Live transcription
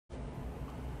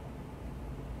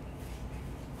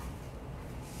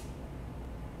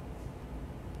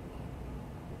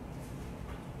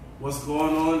What's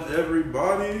going on,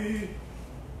 everybody?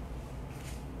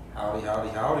 Howdy, howdy,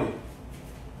 howdy.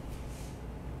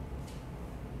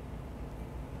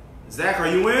 Zach, are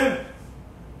you in?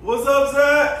 What's up,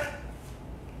 Zach?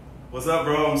 What's up,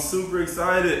 bro? I'm super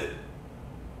excited.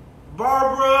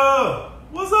 Barbara!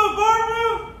 What's up,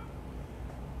 Barbara?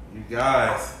 You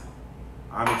guys,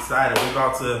 I'm excited.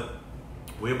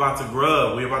 We're about to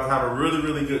grub. We're about to have a really,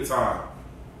 really good time.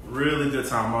 Really good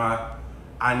time.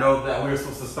 I know that we were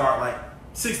supposed to start like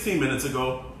 16 minutes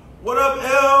ago. What up,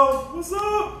 L? What's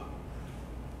up?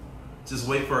 Just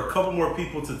wait for a couple more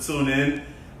people to tune in.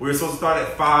 We were supposed to start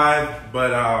at 5, but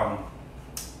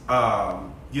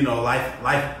you know,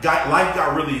 life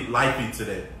got really lifey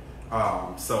today.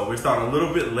 So we're starting a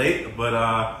little bit late, but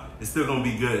it's still gonna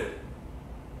be good.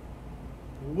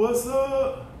 What's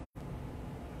up?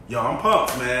 Yo, I'm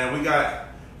pumped, man. We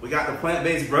got the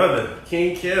plant-based brother,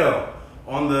 King Kel,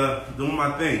 on doing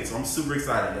my thing. So I'm super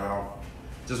excited, y'all.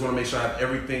 Just want to make sure I have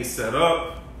everything set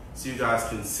up so you guys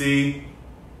can see.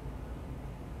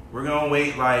 We're gonna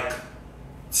wait like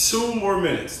 2 more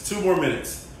minutes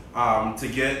to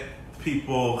get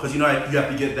people, because you know you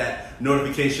have to get that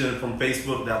notification from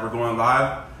Facebook that we're going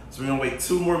live. So we're gonna wait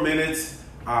 2 more minutes.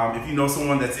 If you know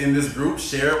someone that's in this group,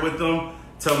 share it with them.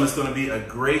 Tell them it's gonna be a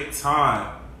great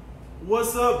time.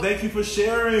 What's up? Thank you for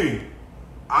sharing.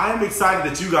 I am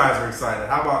excited that you guys are excited.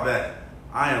 How about that?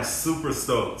 I am super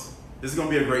stoked. This is gonna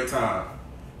be a great time.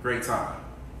 Great time.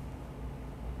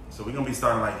 So we're gonna be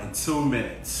starting like in 2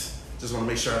 minutes. Just wanna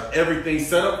make sure I have everything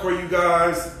set up for you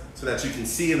guys so that you can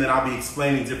see, and then I'll be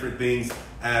explaining different things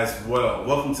as well.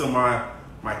 Welcome to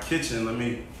my kitchen. Let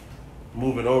me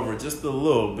move it over just a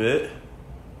little bit.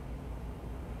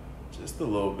 Just a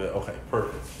little bit. Okay,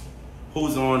 perfect.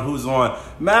 Who's on?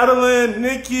 Madeline,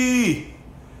 Nikki.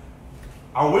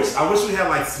 I wish we had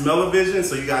like smell-o-vision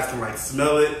so you guys can like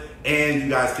smell it and you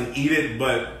guys can eat it,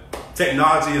 but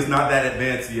technology is not that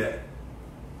advanced yet.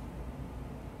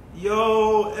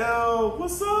 Yo, L,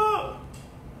 what's up?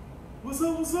 What's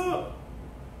up?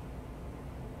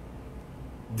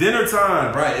 Dinner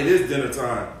time, right? It is dinner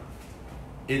time.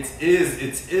 It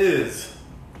is.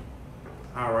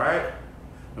 All right.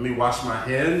 Let me wash my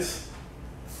hands.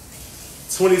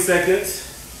 20 seconds.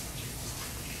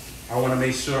 I want to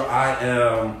make sure I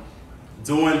am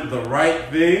doing the right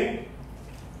thing.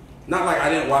 Not like I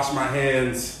didn't wash my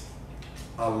hands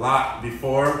a lot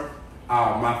before.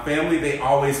 My family, they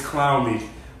always clown me.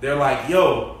 They're like,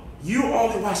 yo, you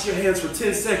only wash your hands for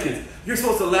 10 seconds. You're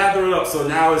supposed to lather it up. So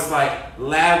now it's like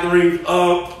lathering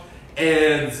up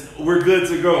and we're good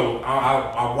to go.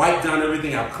 I wiped down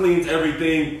everything. I've cleaned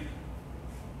everything.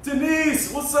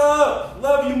 Denise, what's up?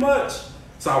 Love you much.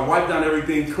 So I wiped down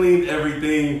everything, cleaned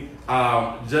everything,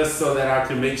 just so that I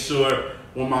can make sure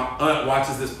when my aunt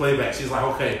watches this playback, she's like,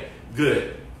 okay,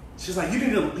 good. She's like, you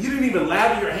didn't even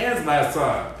lather your hands last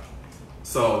time.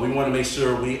 So we want to make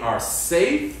sure we are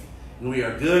safe and we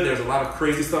are good. There's a lot of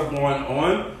crazy stuff going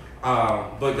on,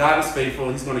 but God is faithful.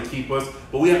 He's going to keep us,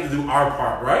 but we have to do our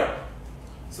part, right?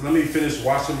 So let me finish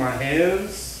washing my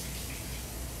hands.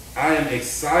 I am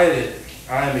excited.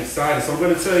 So I'm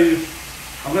going to tell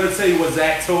you what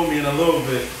Zach told me in a little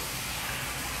bit.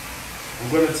 I'm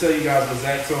going to tell you guys what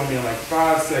Zach told me in like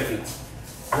 5 seconds.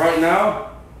 Right now,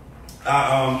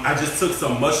 I just took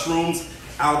some mushrooms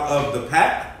out of the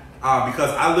pack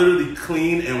because I literally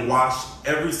clean and wash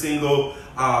every single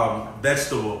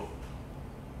vegetable.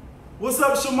 What's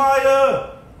up,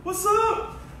 Shamaya? What's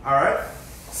up? All right.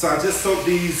 So I just soaked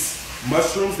these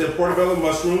mushrooms. They're portobello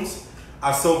mushrooms.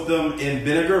 I soaked them in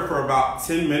vinegar for about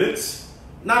 10 minutes.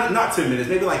 Not 10 minutes,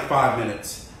 maybe like 5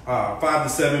 minutes. 5 to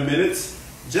 7 minutes.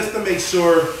 Just to make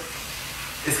sure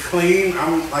it's clean.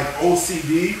 I'm like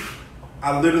OCD.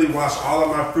 I literally wash all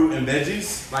of my fruit and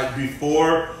veggies like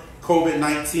before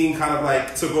COVID-19 kind of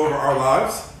like took over our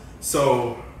lives.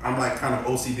 So I'm like kind of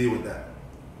OCD with that.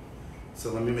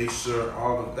 So let me make sure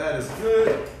all of that is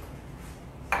good.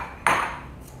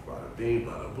 Bada bing,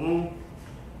 bada boom.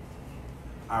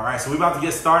 All right, so we're about to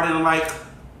get started in like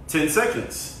 10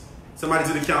 seconds. Somebody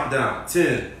do the countdown.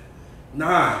 10,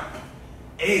 9,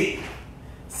 8,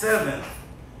 7,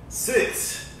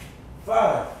 6,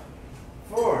 5,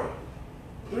 4,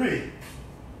 3,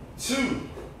 2,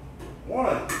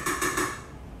 1.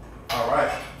 All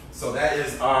right, so that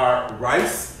is our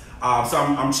rice. So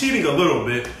I'm cheating a little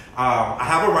bit. I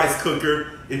have a rice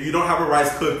cooker. If you don't have a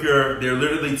rice cooker, they're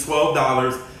literally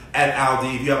 $12 at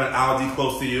Aldi. If you have an Aldi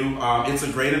close to you, it's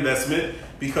a great investment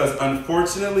because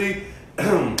unfortunately,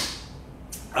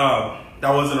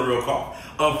 that wasn't a real call.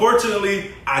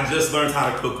 Unfortunately, I just learned how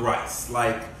to cook rice,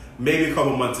 like maybe a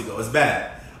couple months ago. It's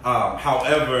bad.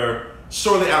 However,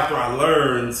 shortly after I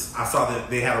learned, I saw that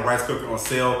they had a rice cooker on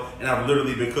sale, and I've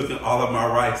literally been cooking all of my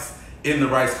rice in the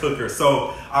rice cooker.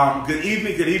 So good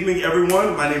evening,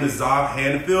 everyone. My name is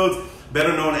Handfield,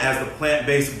 better known as the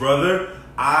plant-based brother.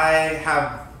 I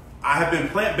have been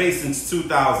plant-based since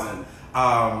 2000.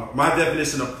 My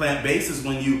definition of plant-based is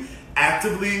when you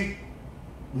actively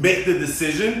make the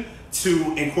decision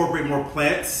to incorporate more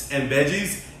plants and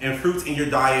veggies and fruits in your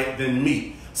diet than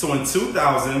meat. So in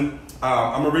 2000,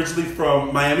 I'm originally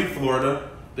from Miami, Florida,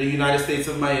 the United States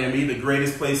of Miami, the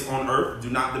greatest place on earth. Do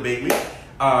not debate me.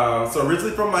 So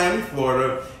originally from Miami,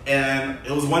 Florida, and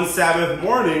it was one Sabbath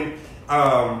morning.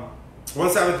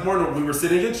 We were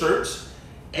sitting in church,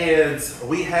 and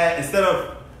we had,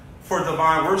 for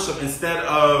divine worship, instead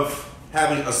of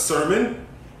having a sermon,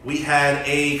 we had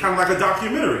a kind of like a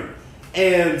documentary.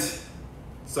 And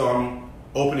so I'm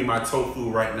opening my tofu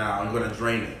right now. I'm going to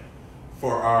drain it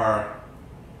for our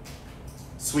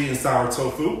sweet and sour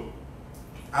tofu.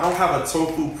 I don't have a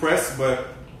tofu press, but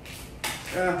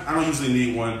I don't usually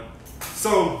need one.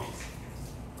 So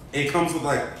it comes with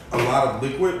like a lot of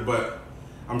liquid, but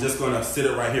I'm just going to sit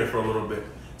it right here for a little bit.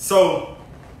 So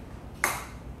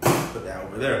put that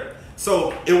over there.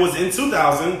 So it was in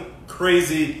 2000,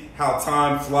 crazy how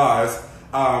time flies.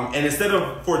 And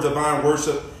for divine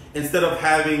worship, instead of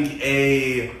having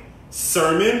a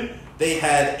sermon, they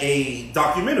had a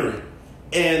documentary.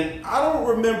 And I don't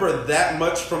remember that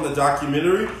much from the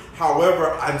documentary.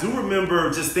 However, I do remember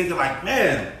just thinking like,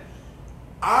 man,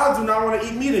 I do not want to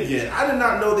eat meat again. I did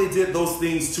not know they did those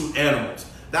things to animals.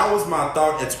 That was my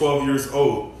thought at 12 years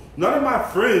old. None of my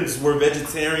friends were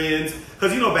vegetarians,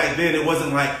 because back then it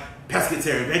wasn't like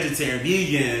pescatarian, vegetarian,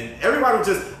 vegan. Everybody was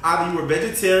just either you were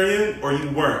vegetarian or you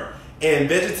weren't. And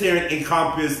vegetarian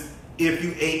encompassed if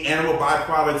you ate animal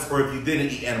byproducts or if you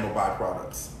didn't eat animal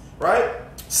byproducts, right?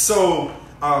 So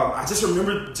I just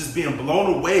remember just being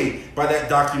blown away by that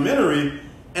documentary.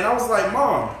 And I was like,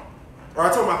 Mom, or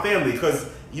I told my family, because,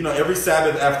 every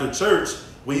Sabbath after church,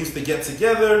 we used to get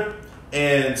together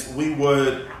and we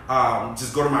would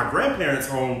just go to my grandparents'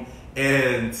 home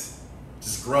and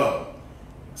just grub.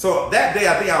 So that day,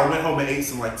 I think I went home and ate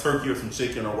some like turkey or some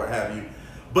chicken or what have you.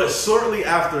 But shortly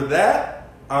after that,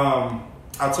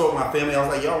 I told my family, I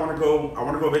was like, yo, I want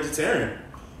to go vegetarian.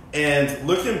 And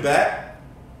looking back,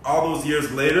 all those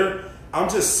years later, I'm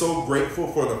just so grateful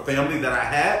for the family that I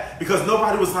had, because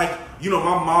nobody was like, my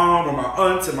mom or my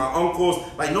aunts and my uncles,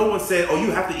 like no one said, oh,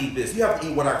 you have to eat this. You have to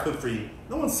eat what I cook for you.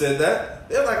 No one said that.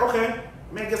 They're like, okay,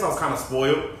 I guess I was kind of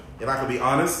spoiled, if I could be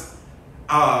honest.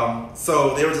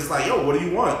 So they were just like, yo, what do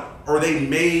you want? Or they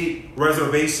made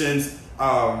reservations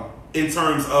in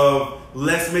terms of,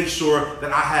 let's make sure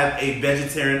that I have a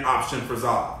vegetarian option for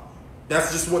Zah.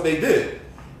 That's just what they did.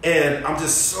 And I'm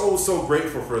just so, so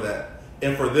grateful for that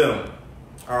and for them.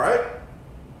 All right.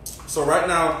 So right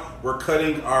now we're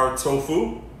cutting our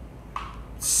tofu.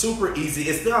 Super easy.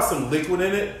 It still has some liquid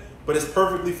in it, but it's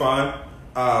perfectly fine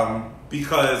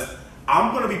because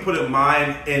I'm going to be putting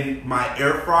mine in my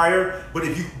air fryer. But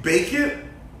if you bake it,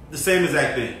 the same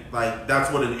exact thing. Like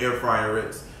that's what an air fryer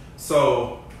is.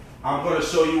 So I'm going to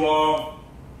show you all.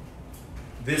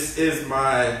 This is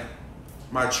my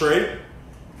tray.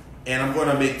 And I'm going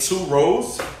to make 2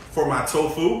 rows for my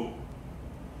tofu.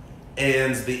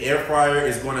 And the air fryer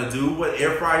is going to do what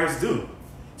air fryers do.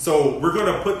 So we're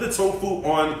going to put the tofu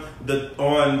on the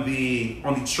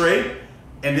tray,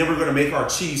 and then we're going to make our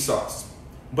cheese sauce.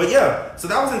 But yeah, so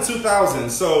that was in 2000.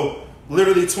 So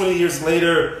literally 20 years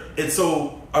later, it's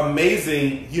so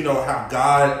amazing, how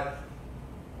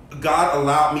God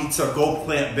allowed me to go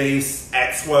plant-based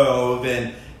at 12,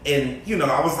 and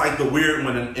I was like the weird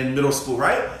one in middle school,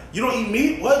 right? You don't eat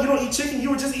meat? What? You don't eat chicken? You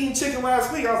were just eating chicken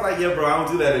last week. I was like, yeah, bro, I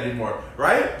don't do that anymore,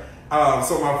 right?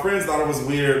 So my friends thought it was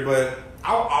weird, but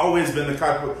I've always been the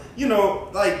type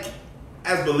of, like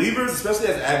as believers, especially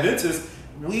as Adventists,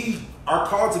 we are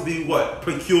called to be what?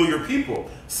 Peculiar people.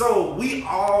 So we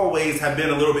always have been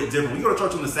a little bit different. We go to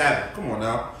church on the Sabbath. Come on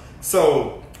now.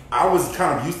 So I was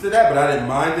kind of used to that, but I didn't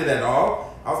mind it at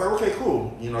all. I was like, okay,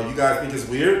 cool. You guys think it's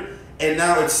weird. And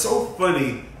now it's so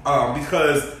funny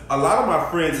because a lot of my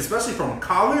friends, especially from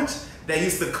college, they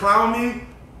used to clown me.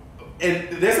 And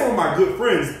they're some of my good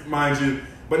friends, mind you.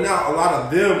 But now a lot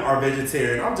of them are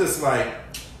vegetarian. I'm just like,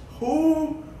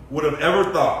 who would have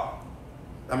ever thought?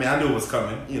 I mean, I knew it was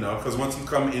coming, because once you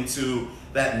come into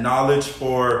that knowledge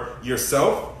for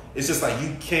yourself, it's just like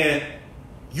you can't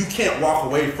walk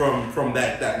away from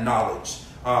that knowledge.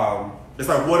 It's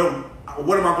like, what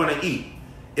am I going to eat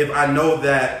if I know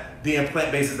that being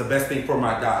plant-based is the best thing for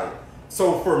my diet?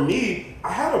 So for me,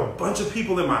 I had a bunch of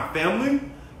people in my family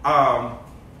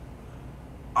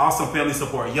Awesome family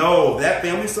support. Yo, that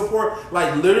family support,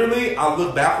 like literally, I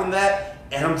look back on that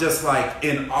and I'm just like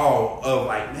in awe of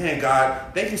like, man,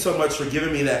 God, thank you so much for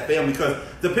giving me that family. Because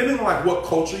depending on like what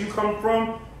culture you come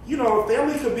from, you know,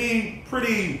 family could be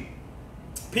pretty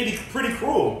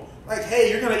cruel. Like,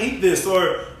 hey, you're gonna eat this,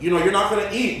 or you know, you're not gonna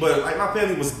eat. But like my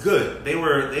family was good. They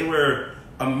were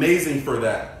amazing for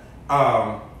that.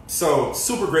 So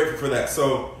super grateful for that.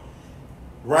 So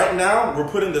right now we're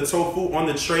putting the tofu on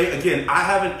the tray. Again, I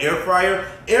have an air fryer.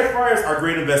 Air fryers are a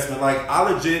great investment. Like I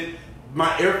legit,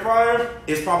 my air fryer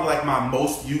is probably like my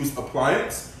most used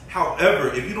appliance.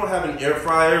 However, if you don't have an air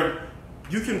fryer,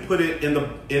 you can put it in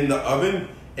the oven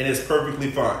and it's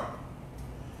perfectly fine.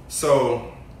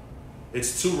 So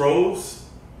it's 2 rolls,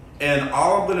 and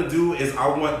all I'm gonna do is I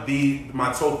want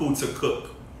my tofu to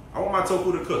cook. I want my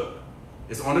tofu to cook.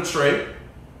 It's on a tray.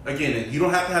 Again, you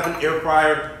don't have to have an air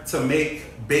fryer to make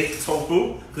baked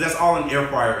tofu, because that's all an air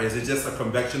fryer is. It's just a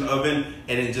convection oven,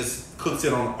 and it just cooks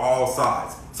it on all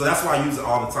sides. So that's why I use it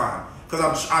all the time.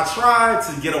 Because I try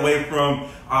to get away from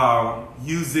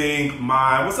using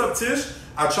my, what's up Tish?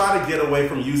 I try to get away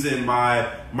from using my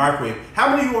microwave.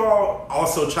 How many of you all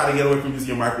also try to get away from using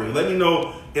your microwave? Let me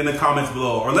know in the comments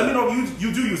below. Or let me know if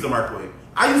you do use the microwave.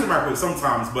 I use the microwave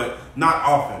sometimes, but not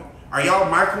often. Are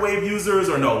y'all microwave users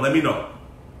or no? Let me know.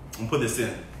 I'm gonna put this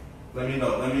in. Let me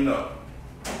know, let me know.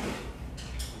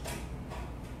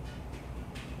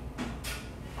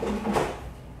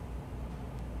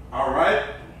 All right.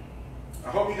 I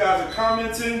hope you guys are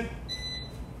commenting.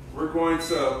 We're going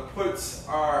to put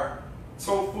our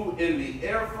tofu in the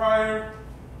air fryer.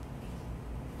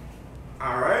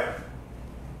 All right.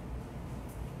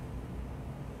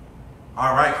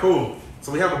 All right, cool.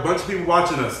 So we have a bunch of people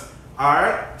watching us. All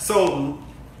right. So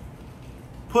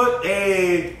put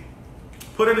an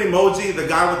emoji, the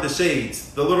guy with the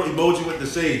shades, the little emoji with the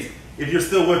shades, if you're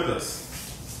still with us.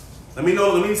 Let me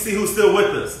know, let me see who's still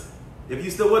with us. If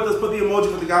you're still with us, put the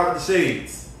emoji with the guy with the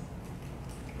shades.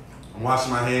 I'm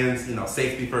washing my hands, you know,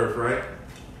 safety first, right?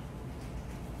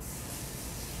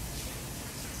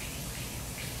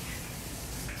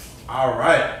 All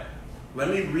right, let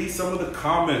me read some of the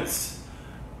comments.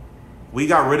 We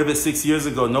got rid of it 6 years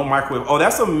ago, no microwave. Oh,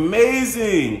 that's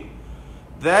amazing.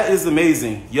 That is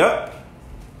amazing, yep.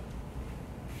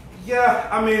 Yeah,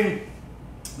 I mean,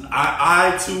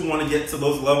 I too want to get to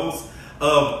those levels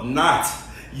of not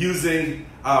using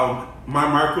my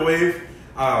microwave,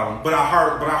 but I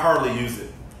hardly use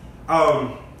it.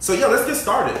 So yeah, let's get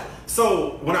started.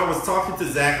 So when I was talking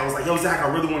to Zach, I was like, yo, Zach, I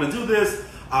really want to do this.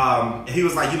 And he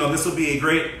was like, you know, this will be a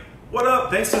great, what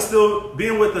up? Thanks for still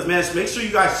being with us, man. Make sure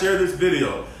you guys share this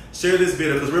video. Share this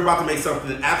video because we're about to make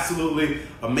something absolutely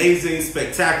amazing,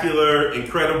 spectacular,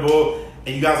 incredible,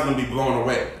 and you guys are going to be blown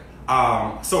away.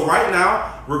 So right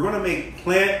now, we're going to make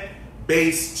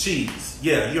plant-based cheese.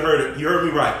 Yeah, you heard it. You heard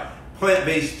me right.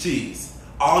 Plant-based cheese.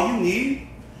 All you need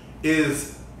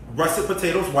is russet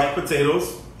potatoes, white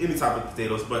potatoes, any type of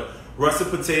potatoes, but russet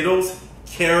potatoes,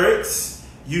 carrots.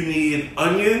 You need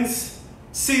onions,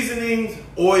 seasonings,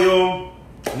 oil,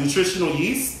 nutritional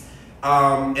yeast,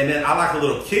 and then I like a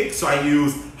little kick, so I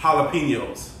use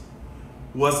jalapenos.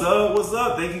 What's up? What's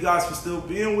up? Thank you guys for still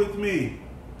being with me.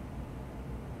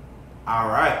 All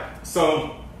right,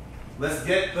 so let's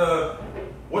get the,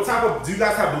 what type of, do you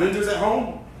guys have blenders at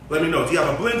home? Let me know. Do you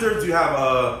have a blender? Do you have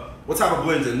a, what type of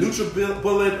blender?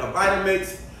 NutriBullet, a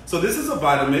Vitamix? So this is a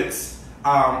Vitamix.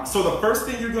 So the first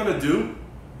thing you're gonna do,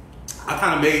 I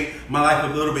kind of made my life a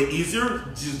little bit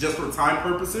easier just for time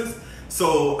purposes.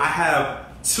 So I have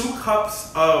 2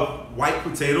 cups of white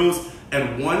potatoes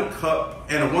and 1 cup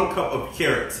of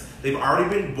carrots. They've already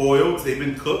been boiled, they've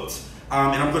been cooked,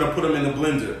 and I'm gonna put them in the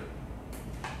blender.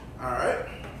 All right.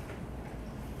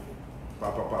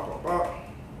 Bop, bop, bop, bop,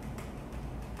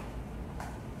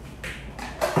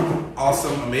 bop.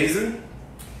 Awesome, amazing.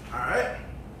 All right.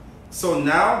 So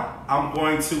now I'm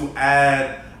going to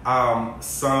add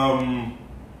some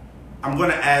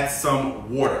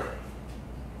water.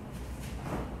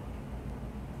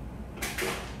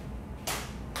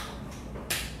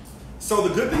 So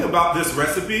the good thing about this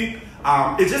recipe,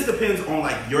 it just depends on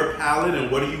like your palate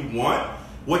and what do you want,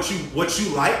 what you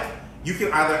like. You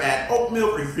can either add oat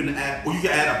milk, or you can add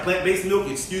a plant-based milk,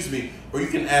 excuse me, or you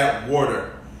can add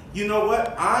water. You know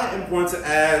what? I'm going to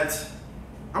add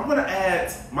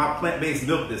my plant-based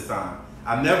milk this time.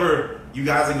 You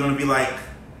guys are gonna be like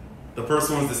the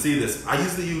first ones to see this. I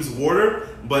usually use water,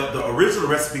 but the original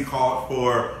recipe called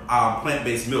for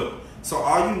plant-based milk. So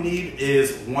all you need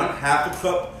is 1/2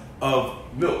 cup of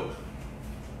milk.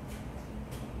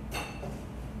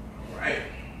 All right.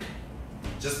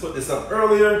 Just put this up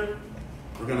earlier.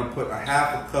 we're gonna put a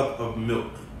half a cup of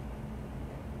milk.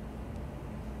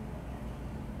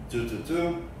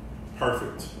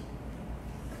 Perfect.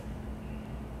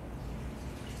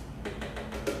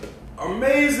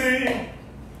 Amazing.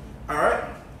 All right.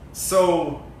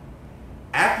 So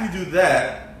after you do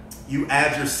that, you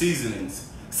add your seasonings.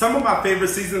 Some of my favorite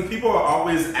seasonings, people are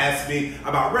always ask me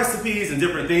about recipes and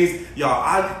different things. Y'all,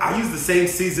 I use the same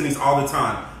seasonings all the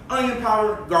time. Onion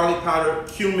powder, garlic powder,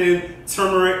 cumin,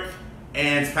 turmeric,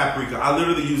 and paprika. I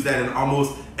literally use that in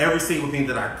almost every single thing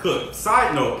that I cook.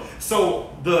 Side note,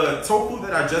 so the tofu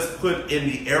that I just put in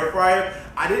the air fryer,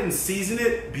 I didn't season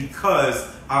it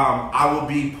because I will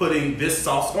be putting this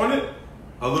sauce on it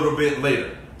a little bit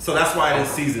later. So that's why I didn't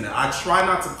season it. I try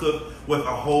not to cook with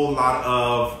a whole lot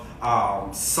of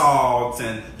salt,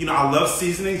 and you know, I love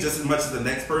seasonings just as much as the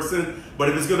next person, but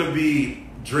if it's gonna be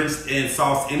drenched in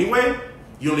sauce anyway,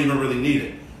 you don't even really need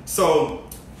it. So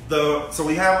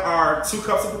we have our 2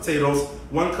 cups of potatoes,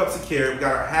 1 cup of carrot, we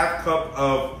got our half cup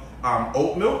of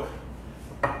oat milk.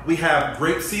 We have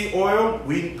grapeseed oil.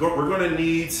 We're gonna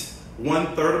need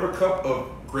 1/3 of a cup of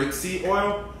grapeseed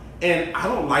oil. And I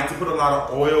don't like to put a lot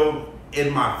of oil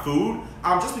in my food,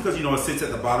 just because, you know, it sits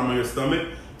at the bottom of your stomach.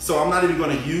 So I'm not even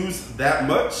gonna use that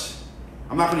much.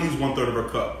 I'm not gonna use 1/3 of a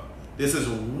cup. This is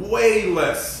way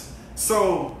less.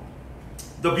 So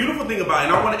the beautiful thing about,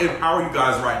 and I want to empower you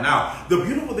guys right now, the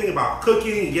beautiful thing about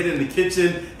cooking and getting in the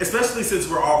kitchen, especially since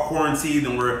we're all quarantined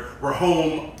and we're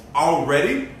home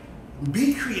already,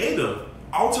 be creative,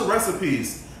 alter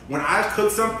recipes. When I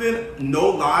cook something, no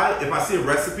lie, if I see a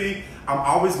recipe, I'm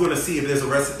always going to see if there's a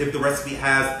if the recipe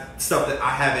has stuff that I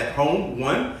have at home,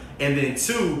 1, and then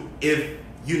 2, if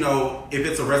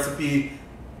it's a recipe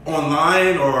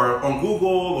online or on Google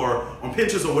or on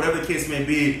Pinterest or whatever the case may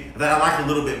be that I like a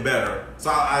little bit better. So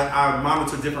I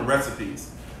monitor different recipes.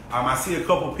 I see a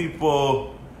couple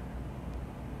people.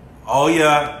 Oh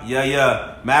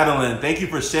yeah. Madeline, thank you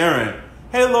for sharing.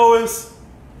 Hey Lois.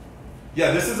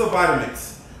 Yeah, this is a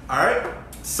Vitamix. All right.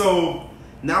 So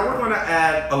now we're gonna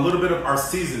add a little bit of our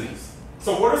seasonings.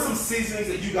 So what are some seasonings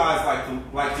that you guys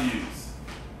like to use?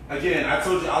 Again, I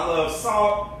told you I love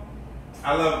salt.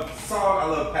 I love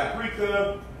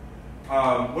paprika.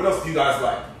 What else do you guys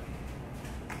like?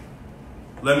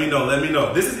 Let me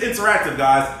know. This is interactive,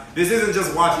 guys. This isn't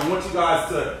just watching. I want you guys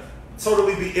to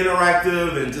totally be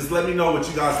interactive and just let me know what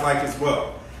you guys like as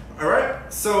well. All right?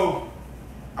 So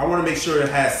I want to make sure it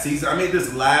has seasoning. I made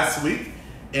this last week,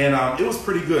 and it was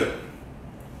pretty good.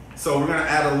 So we're going to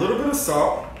add a little bit of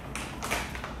salt.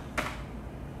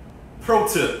 Pro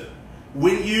tip.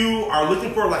 When you are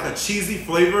looking for like a cheesy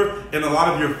flavor in a lot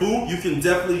of your food, you can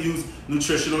definitely use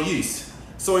nutritional yeast.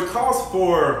 So it calls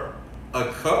for a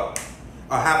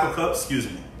half a cup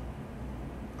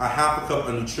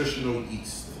of nutritional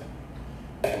yeast.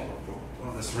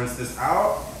 Well, let's rinse this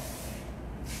out.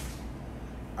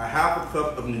 A half a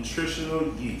cup of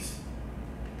nutritional yeast.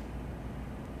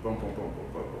 All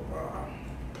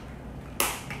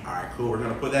right, cool. We're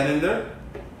gonna put that in there.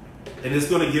 And it's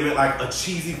gonna give it like a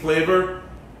cheesy flavor.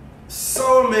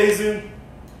 So amazing.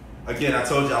 Again, I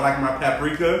told you I like my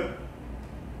paprika.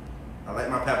 I like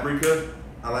my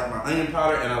onion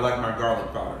powder, and I like my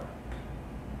garlic powder.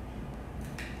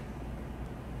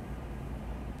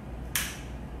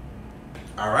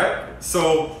 All right,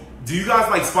 so do you guys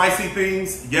like spicy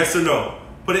things? Yes or no?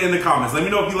 Put it in the comments. Let me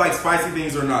know if you like spicy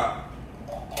things or not.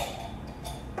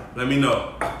 Let me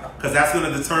know, because that's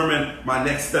gonna determine my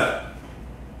next step.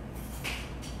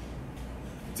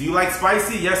 Do you like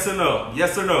spicy? Yes or no?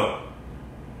 Yes or no?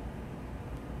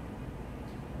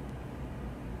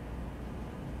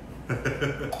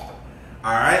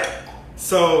 All right.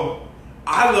 So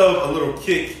I love a little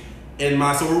kick in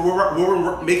my. So what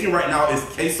we're making right now is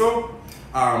queso,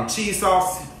 cheese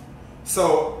sauce.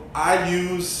 So I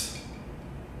use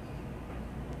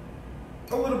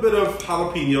a little bit of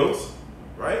jalapenos,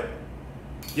 right?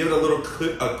 Give it a little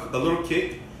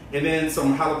kick, and then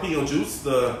some jalapeno juice,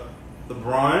 the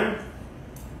brine.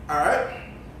 All right.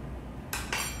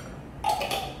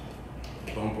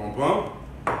 Boom, boom, boom.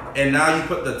 And now you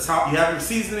put the top, you have your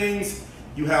seasonings,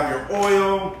 you have your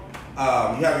oil,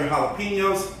 you have your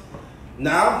jalapenos.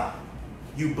 Now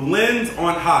you blend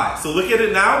on high. So look at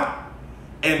it now,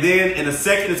 and then in a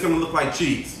second it's gonna look like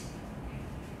cheese.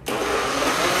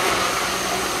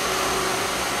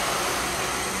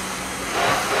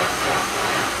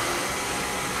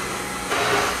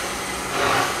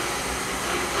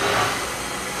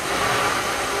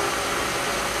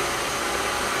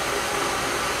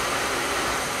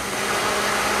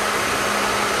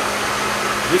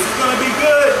 This is gonna be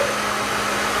good.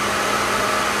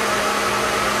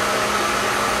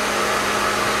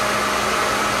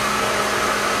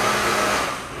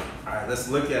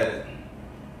 look at it.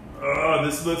 Oh,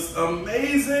 this looks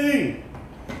amazing.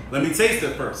 Let me taste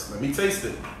it first. Let me taste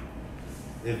it.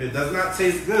 If it does not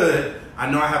taste good, I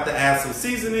know I have to add some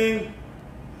seasoning.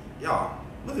 Y'all,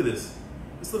 look at this.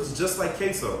 This looks just like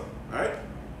queso, all right?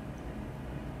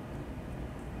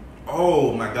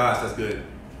 Oh my gosh, that's good.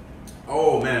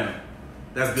 Oh man,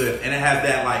 that's good. And it has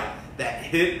that that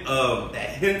hint of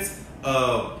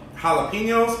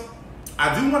jalapenos.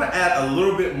 I do want to add a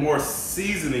little bit more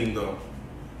seasoning though.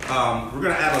 We're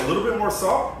gonna add a little bit more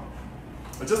salt,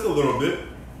 just a little bit.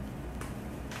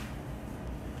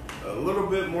 A little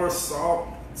bit more salt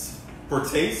for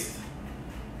taste.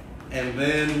 And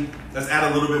then let's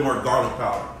add a little bit more garlic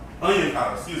powder. Onion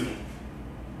powder, excuse me.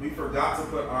 We forgot to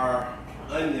put our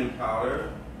onion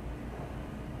powder.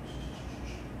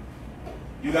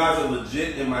 You guys are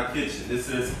legit in my kitchen. This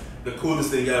is the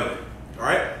coolest thing ever. All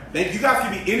right? Thank you. Guys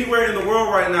can be anywhere in the world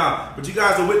right now, but you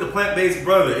guys are with the Plant-Based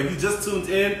Brother. If you just tuned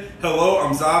in, hello,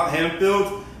 I'm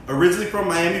Handfield, originally from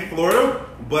Miami, Florida,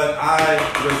 but I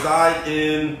reside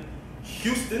in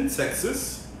Houston,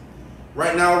 Texas.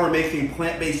 Right now we're making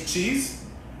plant-based cheese,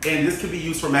 and this can be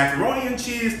used for macaroni and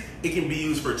cheese. It can be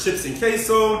used for chips and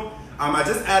queso. I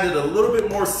just added a little bit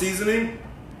more seasoning.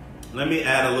 Let me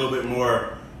add a little bit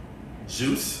more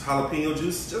juice, jalapeno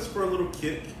juice, just for a little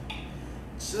kick.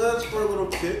 Just for a little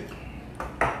kick.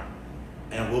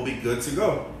 And we'll be good to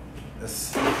go.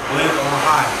 Let's blend on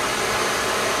high.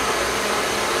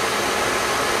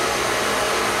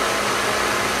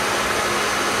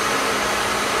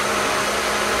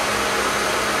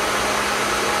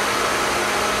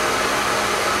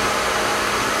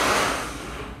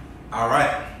 All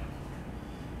right,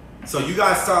 so you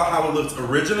guys saw how it looked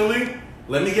originally.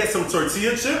 Let me get some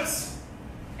tortilla chips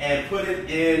and put it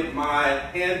in my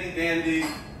handy dandy.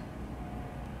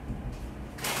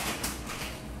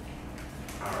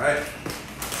 All right,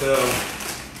 so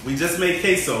we just made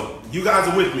queso. You guys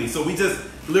are with me, so we just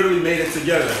literally made it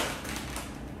together.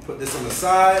 Put this on the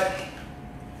side.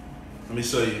 Let me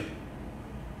show you.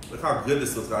 Look how good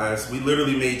this looks, guys. We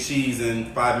literally made cheese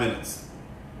in 5 minutes.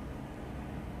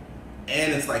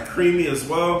 And it's like creamy as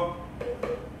well.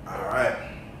 All right,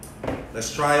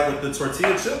 let's try it with the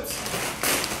tortilla chips.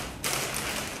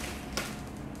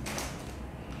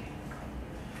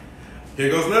 Here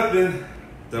goes nothing.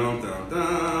 Dum, dum,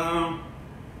 dum.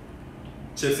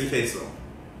 Chips and queso,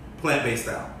 plant-based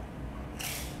style.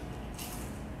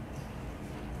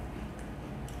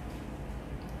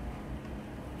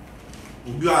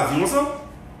 You guys, you want some?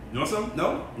 You want some?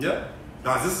 No? Yeah?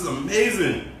 Guys, this is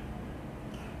amazing.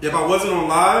 If I wasn't on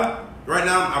live, right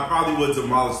now, I probably would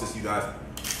demolish this, you guys.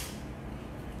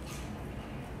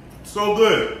 So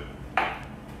good.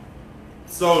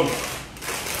 So,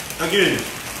 again,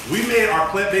 we made our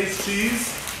plant-based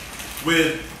cheese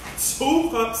with 2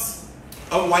 cups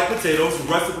of white potatoes.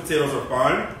 Russet potatoes are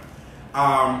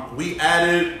fine. We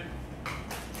added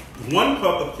 1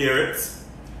 cup of carrots.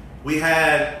 We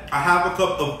had a half a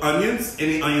cup of onions.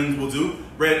 Any onions will do.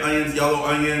 Red onions, yellow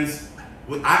onions.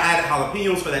 I added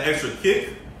jalapenos for that extra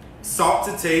kick, salt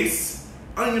to taste,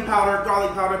 onion powder,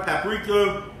 garlic powder,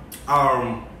 paprika.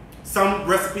 Some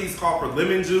recipes call for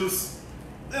lemon juice.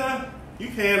 You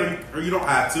can or you don't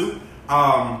have to.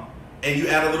 And you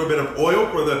add a little bit of oil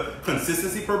for the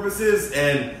consistency purposes,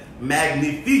 and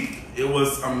magnifique. It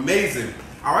was amazing.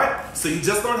 All right, so you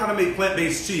just learned how to make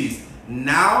plant-based cheese.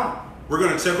 Now we're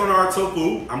gonna check on our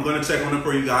tofu. I'm gonna check on it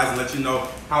for you guys and let you know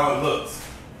how it looks.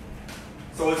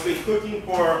 So it's been cooking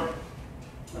for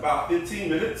about 15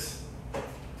 minutes.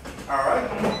 All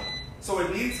right, so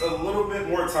it needs a little bit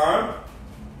more time.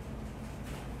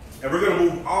 And we're gonna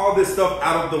move all this stuff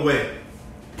out of the way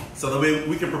so that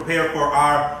we can prepare for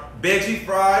our veggie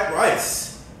fried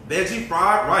rice. Veggie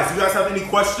fried rice. You guys have any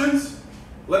questions?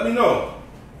 Let me know.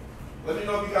 Let me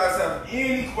know if you guys have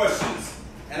any questions,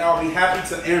 and I'll be happy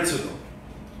to answer them.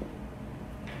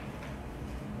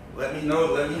 Let me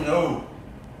know, let me know.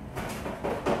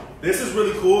 This is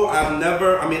really cool. I've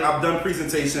done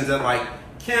presentations at like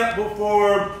camp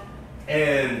before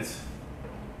and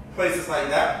places like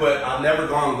that, but I've never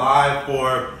gone live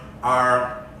for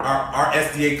our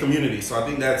SDA community. So I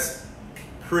think that's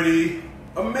pretty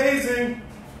amazing.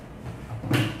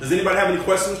 Does anybody have any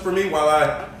questions for me while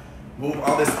I move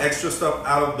all this extra stuff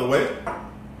out of the way?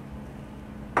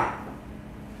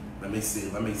 Let me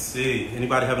see.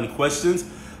 Anybody have any questions?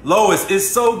 Lois, it's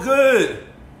so good.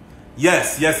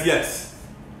 Yes.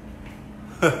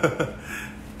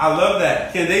 I love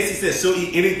that. Candace says she'll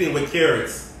eat anything with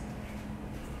carrots.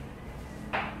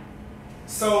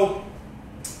 So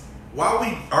while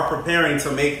we are preparing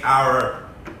to make our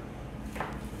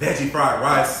veggie fried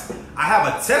rice, I have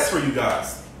a test for you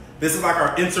guys. This is like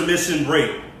our intermission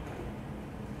break.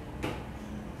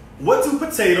 What do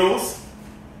potatoes,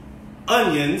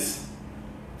 onions,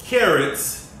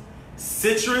 carrots,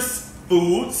 citrus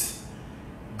foods,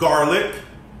 garlic,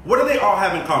 what do they all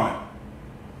have in common?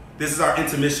 This is our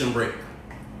intermission break.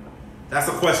 That's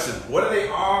a question. What do they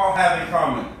all have in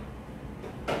common?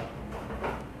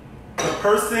 The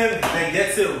person that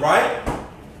gets it right,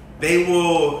 they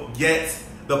will get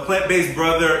the Plant-Based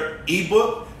Brother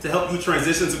ebook to help you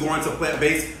transition to going to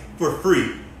plant-based for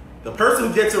free. The person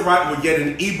who gets it right will get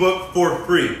an ebook for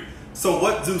free. So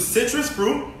what do citrus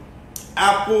fruit,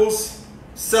 apples,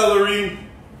 celery,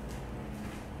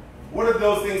 what do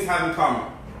those things have in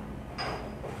common?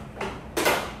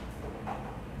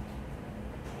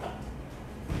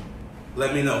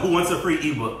 Let me know. Who wants a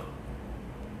free ebook?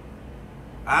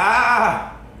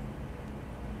 Ah!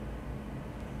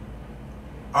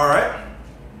 All right.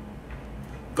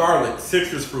 Garlic,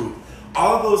 citrus fruit.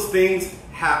 All of those things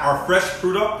are fresh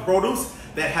produce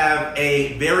that have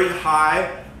a very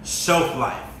high shelf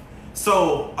life.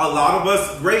 So a lot of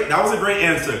us, great, that was a great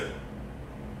answer.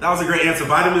 That was a great answer.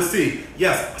 Vitamin C.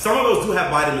 Yes, some of those do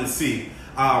have vitamin C,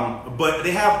 but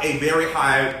they have a very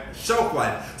high shelf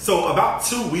life. So about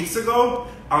 2 weeks ago,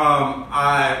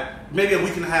 maybe a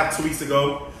week and a half, 2 weeks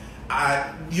ago,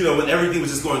 when everything was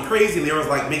just going crazy and there was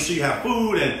like, make sure you have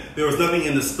food and there was nothing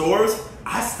in the stores,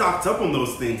 I stocked up on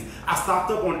those things. I stocked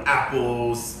up on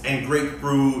apples and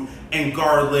grapefruit and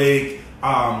garlic,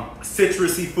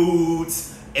 citrusy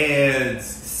foods and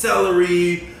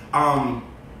celery,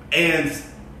 and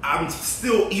I'm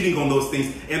still eating on those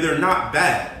things and they're not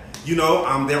bad. They're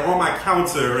on my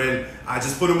counter and I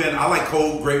just put them in. I like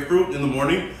cold grapefruit in the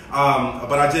morning,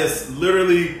 but I just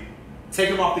literally take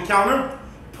them off the counter,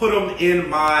 put them in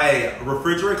my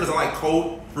refrigerator because I like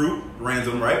cold fruit,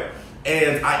 random, right?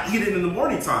 And I eat it in the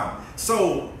morning time.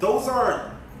 So those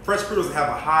are fresh produce that have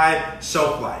a high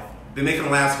shelf life. Then they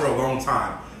can last for a long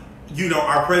time.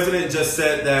 Our president just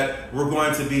said that we're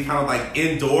going to be kind of like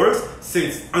indoors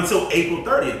until April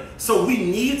 30th. So we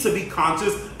need to be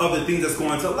conscious of the things that's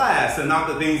going to last and not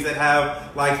the things that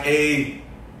have like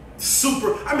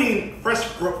fresh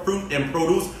fruit and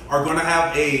produce are going to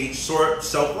have a short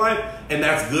shelf life, and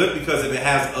that's good because if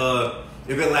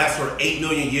it lasts for 8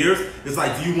 million years, it's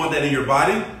like, do you want that in your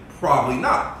body? Probably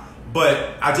not.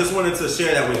 But I just wanted to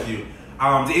share that with you.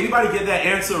 Did anybody get that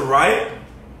answer right?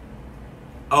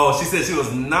 Oh, she said she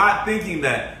was not thinking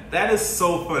that. That is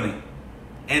so funny.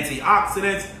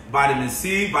 Antioxidants, vitamin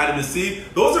C.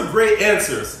 Those are great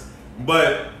answers,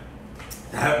 but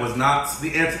that was not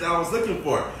the answer that I was looking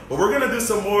for. But we're gonna do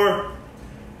some more.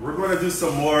 We're gonna do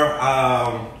some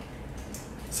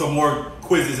more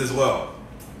quizzes as well.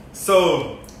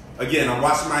 So again, I'm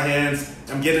washing my hands.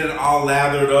 I'm getting it all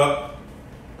lathered up.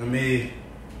 Let me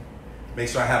make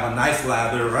sure I have a nice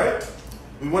lather, right?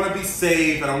 We want to be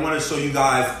safe, and I want to show you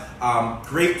guys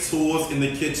great tools in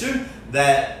the kitchen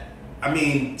that,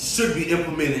 should be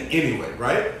implemented anyway,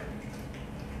 right?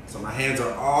 So my hands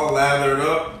are all lathered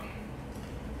up.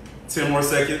 10 more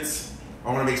seconds.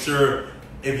 I want to make sure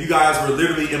if you guys were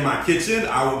literally in my kitchen,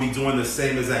 I would be doing the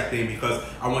same exact thing because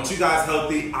I want you guys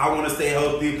healthy. I want to stay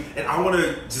healthy, and I want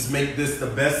to just make this the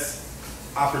best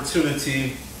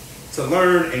opportunity to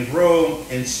learn and grow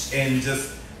and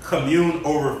just commune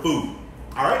over food.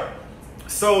 All right,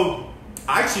 so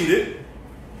I cheated,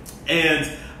 and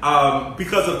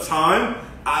because of time,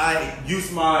 I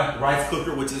used my rice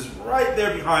cooker, which is right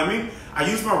there behind me. I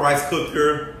used my rice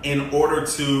cooker in order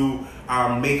to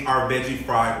make our veggie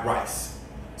fried rice.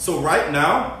 So right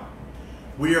now,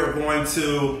 we are going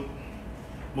to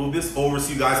move this over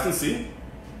so you guys can see.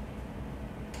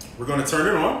 We're going to turn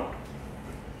it on.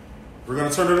 We're going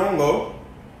to turn it on low.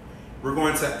 We're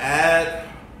going to add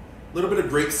a little bit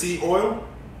of grapeseed oil.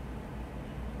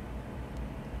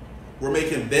 We're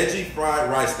making veggie fried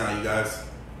rice now, you guys.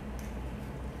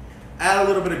 Add a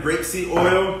little bit of grapeseed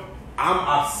oil.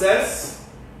 I'm obsessed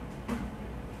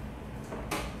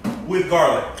with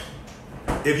garlic.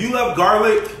 If you love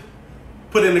garlic,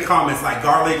 put in the comments like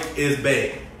garlic is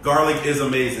bae. Garlic is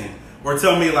amazing. Or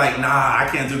tell me like, nah, I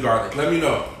can't do garlic. Let me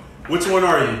know. Which one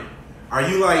are you? Are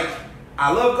you like,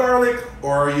 I love garlic,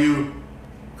 or are you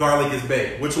garlic is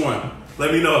bae? Which one?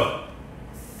 Let me know.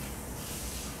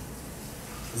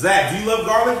 Zach, do you love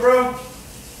garlic, bro?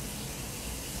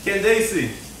 Ken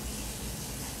Daisy.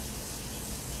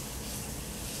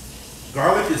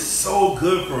 Garlic is so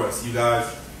good for us, you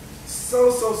guys.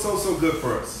 So good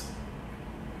for us.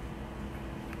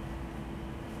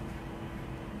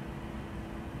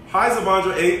 Hi,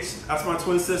 Zavandra H. That's my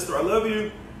twin sister. I love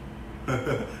you.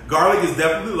 Garlic is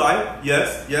definitely life.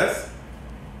 Yes, yes.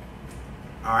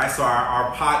 All right, so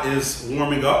our pot is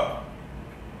warming up.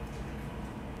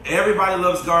 Everybody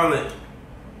loves garlic.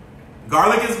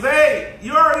 Garlic is bae.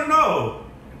 You already know.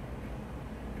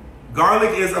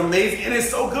 Garlic is amazing and it's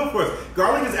so good for us.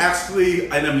 Garlic is actually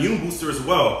an immune booster as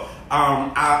well.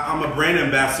 I'm a brand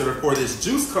ambassador for this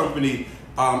juice company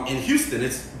in Houston.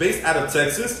 It's based out of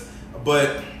Texas,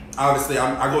 but obviously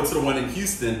I go to the one in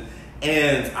Houston.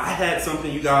 And I had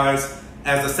something, you guys,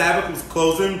 as the Sabbath was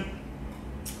closing,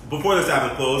 before the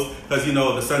Sabbath closed, because you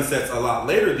know the sun sets a lot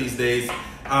later these days,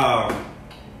 I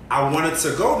wanted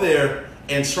to go there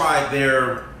and try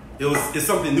it's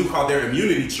something new called their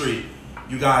immunity tree.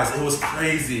 You guys, it was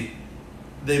crazy.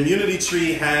 The immunity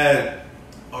tree had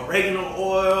oregano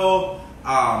oil,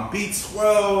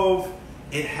 B12.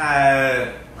 It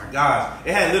had, my gosh,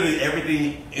 it had literally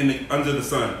everything under the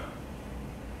sun.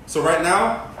 So right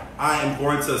now, I am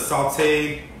going to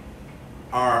saute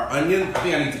our onion. I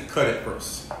think I need to cut it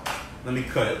first. Let me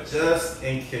cut it just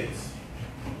in case.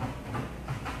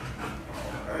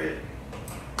 All right.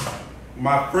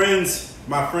 My friend,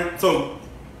 so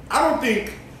I don't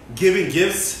think giving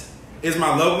gifts is my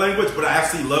love language, but I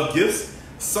actually love gifts.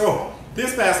 So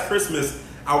this past Christmas,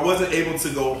 I wasn't able to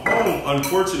go home,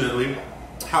 unfortunately.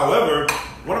 However,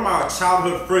 one of my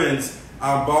childhood friends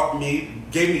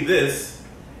gave me this,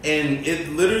 and it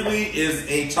literally is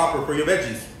a chopper for your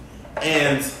veggies.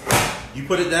 And you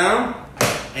put it down,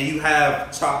 and you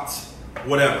have chopped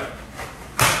whatever.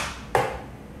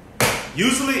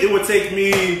 Usually it would take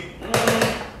me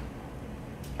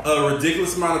a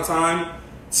ridiculous amount of time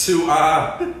to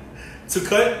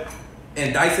cut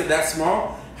and dice it that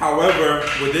small. However,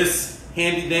 with this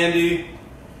handy dandy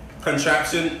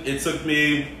contraption, it took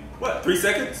me, 3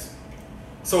 seconds?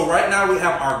 So right now we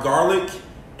have our garlic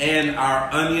and our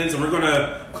onions, and we're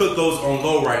gonna cook those on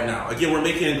low right now. Again, we're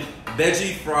making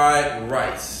veggie fried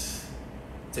rice.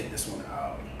 Take this one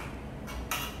out.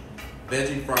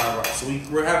 Veggie fried rice. So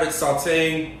we're having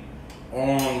sauteing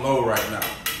on low right now.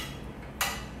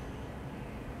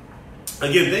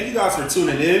 Again, thank you guys for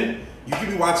tuning in. You could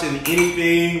be watching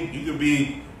anything. You could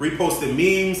be reposting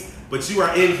memes, but you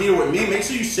are in here with me. Make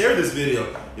sure you share this video.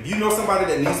 If you know somebody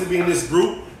that needs to be in this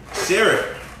group, share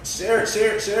it. Share it,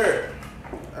 share it, share it.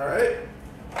 All right.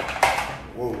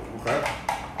 Whoa, okay.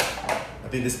 I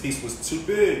think this piece was too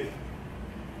big.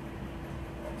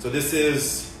 So this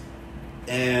is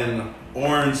an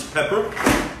orange pepper.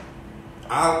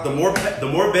 The more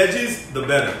veggies, the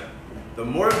better. The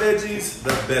more veggies,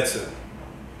 the better.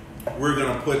 We're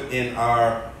gonna put in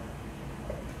our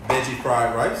veggie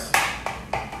fried rice.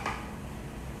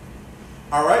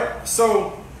 All right,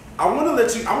 so I want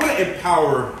to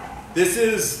empower. This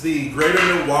is the Greater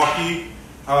Milwaukee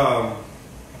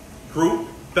group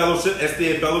fellowship,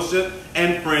 SDA fellowship,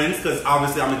 and friends, because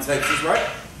obviously I'm in Texas, right?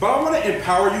 But I want to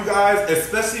empower you guys,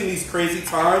 especially in these crazy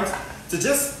times, to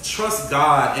just trust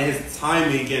God and His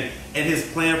timing and His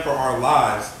plan for our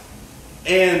lives,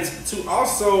 and to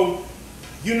also,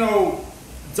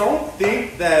 don't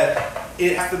think that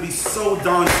it has to be so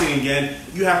daunting and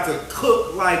you have to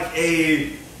cook like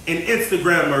an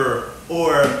Instagrammer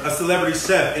or a celebrity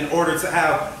chef in order to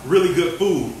have really good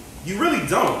food. You really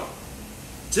don't.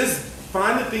 Just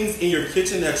find the things in your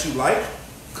kitchen that you like,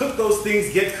 cook those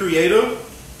things, get creative,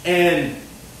 and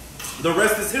the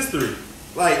rest is history.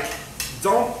 I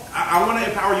want to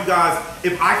empower you guys.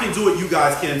 If I can do it, you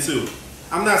guys can too.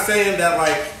 I'm not saying that I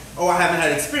haven't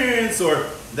had experience or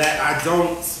that I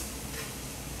do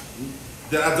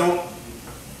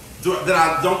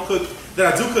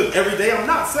cook every day. I'm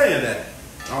not saying that.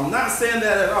 I'm not saying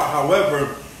that at all.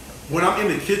 However, when I'm in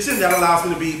the kitchen, that allows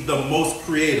me to be the most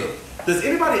creative. Does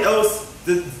anybody else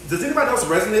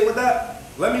resonate with that?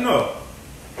 Let me know.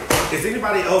 Is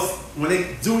anybody else, when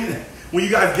you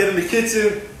guys get in the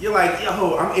kitchen, you're like,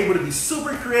 yo, I'm able to be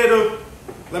super creative?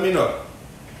 Let me know.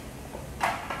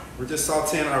 We're just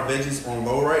sauteing our veggies on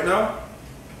low right now.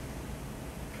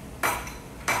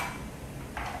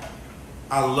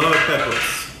 I love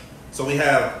peppers. So we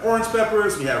have orange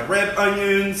peppers, we have red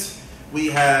onions,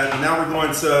 now we're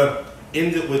going to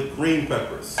end it with green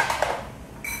peppers.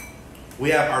 We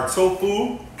have our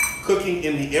tofu cooking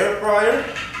in the air fryer.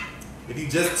 If you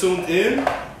just tuned in,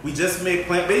 we just made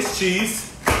plant-based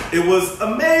cheese. It was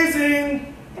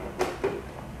amazing.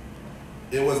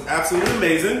 It was absolutely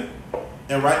amazing.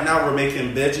 And right now we're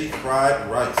making veggie fried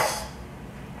rice.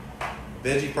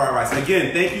 Veggie fried rice.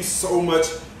 Again, thank you so much,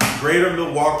 Greater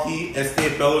Milwaukee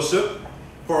SDA Fellowship,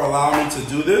 for allowing me to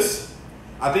do this.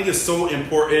 I think it's so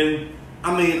important.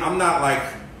 I mean, I'm not like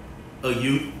a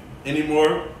youth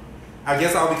anymore. I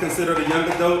guess I'll be considered a young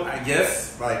adult, I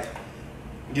guess. I'm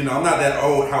not that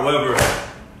old. However,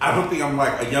 I don't think I'm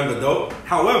like a young adult.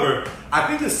 However, I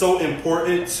think it's so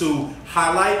important to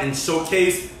highlight and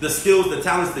showcase the skills, the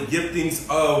talents, the giftings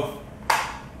of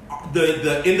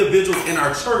the individuals in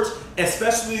our church,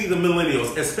 especially the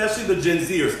millennials, especially the Gen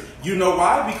Zers. You know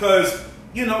why? Because,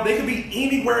 you know, they could be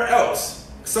anywhere else.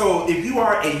 So if you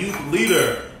are a youth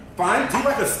leader, do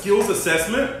like a skills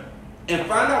assessment and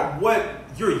find out what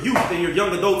your youth and your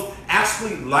young adults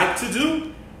actually like to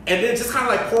do, and then just kind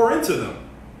of like pour into them.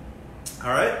 All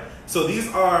right. So these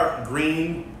are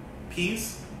green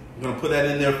peas. I'm gonna put that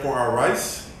in there for our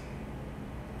rice.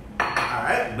 All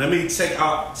right. Let me check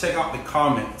out the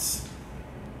comments.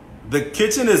 The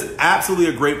kitchen is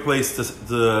absolutely a great place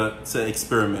to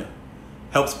experiment.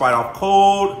 Helps fight off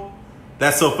cold.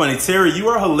 That's so funny. Terry, you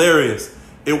are hilarious.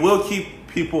 It will keep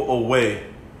people away.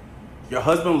 Your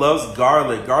husband loves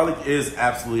garlic. Garlic is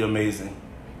absolutely amazing.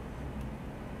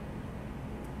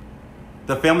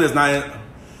 The family is not...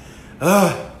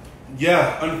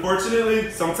 yeah,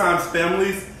 unfortunately, sometimes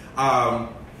families... wash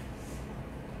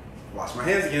my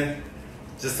hands again.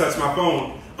 Just touch my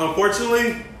phone.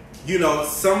 Unfortunately, you know,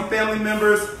 some family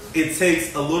members, it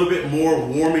takes a little bit more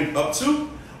warming up to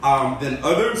than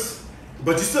others.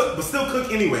 But still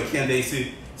cook anyway, Candace.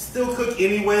 Still cook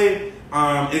anyway.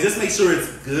 And just make sure it's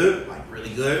good, like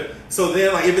really good. So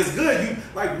then, like, if it's good, you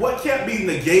like what can't be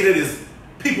negated is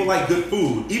people like good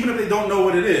food, even if they don't know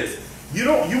what it is.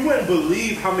 You wouldn't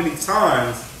believe how many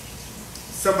times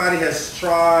somebody has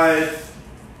tried,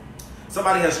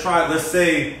 let's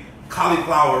say,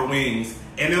 cauliflower wings,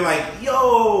 and they're like,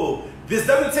 yo, this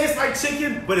doesn't taste like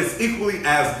chicken, but it's equally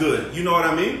as good. You know what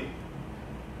I mean?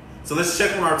 So let's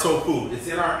check on our tofu. It's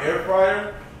in our air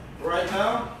fryer right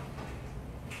now.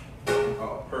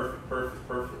 Oh, perfect.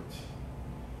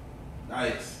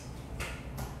 Nice.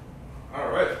 All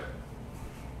right.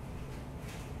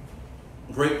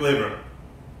 Great flavor.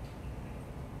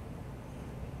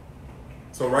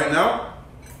 So right now,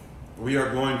 we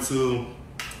are going to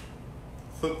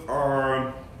cook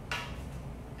our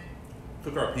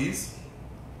peas.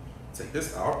 Take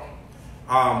this out.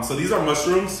 So these are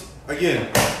mushrooms.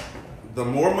 Again, the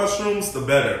more mushrooms, the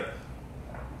better.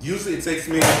 Usually it takes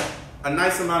me a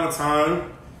nice amount of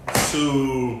time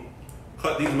to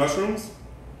cut these mushrooms.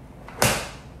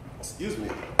 Excuse me.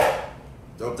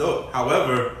 Dope.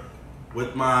 However,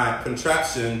 with my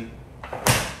contraption,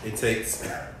 it takes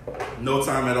no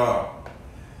time at all.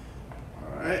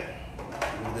 All right,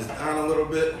 move this down a little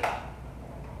bit.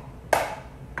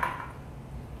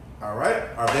 All right,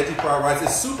 our veggie fried rice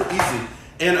is super easy.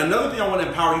 And another thing I want to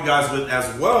empower you guys with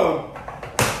as well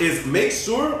is make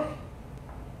sure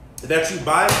that you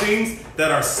buy things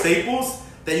that are staples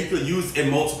that you could use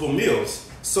in multiple meals.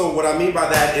 So what I mean by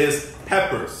that is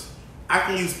peppers. I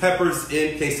can use peppers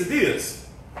in quesadillas.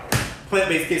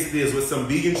 Plant-based quesadillas with some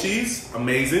vegan cheese,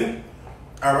 amazing.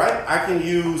 All right, I can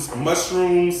use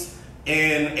mushrooms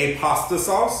in a pasta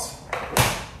sauce,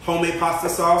 homemade pasta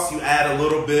sauce. You add a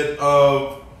little bit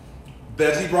of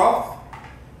veggie broth.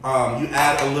 You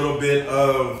add a little bit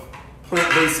of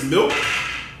plant-based milk,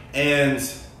 and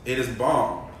it is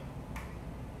bomb.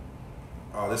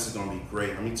 Oh, this is gonna be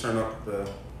great. Let me turn it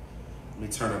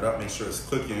up, make sure it's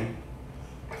cooking.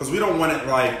 Because we don't want it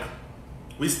like,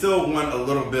 we still want a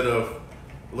little bit of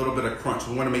crunch.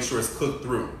 We want to make sure it's cooked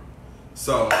through.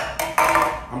 So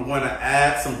I'm going to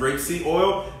add some grapeseed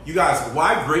oil. You guys,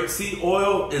 why grapeseed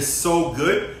oil is so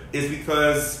good is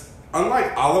because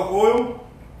unlike olive oil,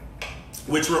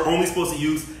 which we're only supposed to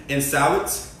use in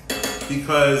salads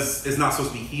because it's not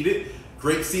supposed to be heated,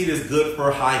 grapeseed is good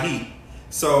for high heat.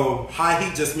 So high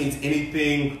heat just means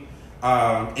anything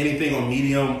on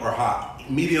medium or hot,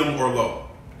 medium or low.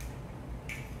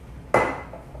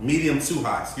 Medium to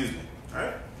high, excuse me. All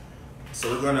right.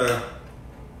 So we're gonna,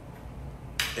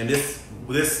 and this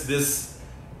is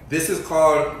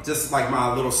called just like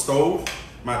my little stove,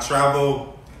 my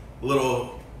travel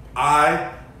little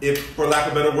eye, if for lack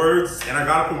of better words, and I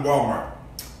got it from Walmart.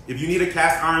 If you need a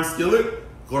cast iron skillet,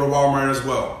 go to Walmart as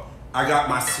well. I got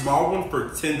my small one for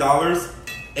 $10,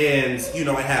 and you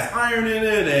know it has iron in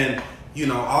it, and you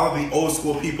know all of the old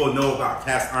school people know about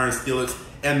cast iron skillets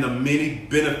and the many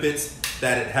benefits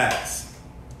that it has.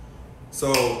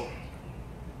 So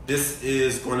this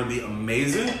is going to be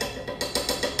amazing.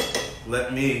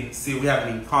 Let me see if we have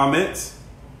any comments.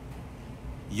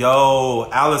 Yo,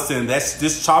 Allison,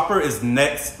 this chopper is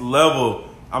next level.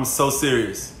 I'm so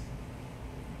serious.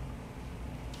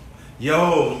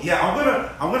 Yo,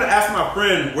 yeah, I'm gonna ask my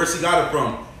friend where she got it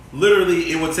from.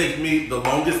 Literally, it would take me the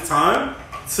longest time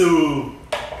to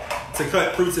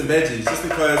cut fruits and veggies just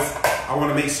because I want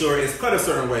to make sure it's cut a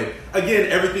certain way.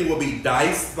 Again, everything will be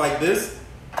diced like this,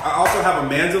 I also have a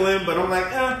mandolin, but I'm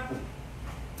like,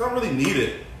 don't really need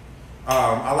it.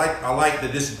 I like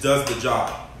that this does the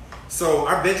job. So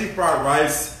our veggie fried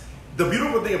rice, the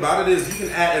beautiful thing about it is you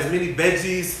can add as many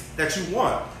veggies that you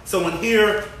want. So in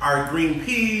here are green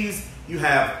peas, you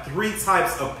have 3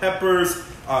 types of peppers,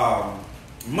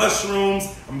 mushrooms.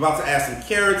 I'm about to add some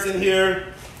carrots in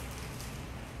here,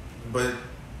 but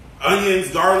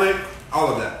onions, garlic,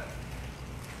 all of that.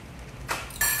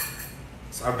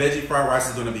 So our veggie fried rice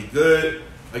is gonna be good.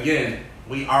 Again,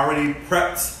 we already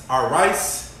prepped our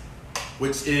rice,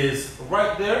 which is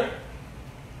right there.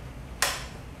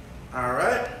 All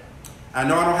right. I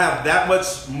know I don't have that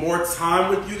much more time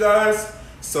with you guys,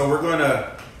 so we're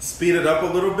gonna speed it up a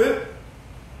little bit.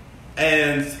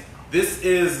 And this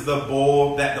is the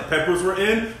bowl that the peppers were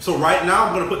in. So right now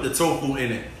I'm gonna put the tofu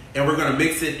in it, and we're gonna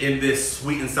mix it in this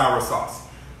sweet and sour sauce.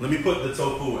 Let me put the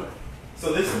tofu in.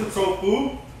 So this is the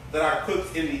tofu that I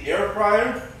cooked in the air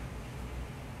fryer.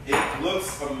 It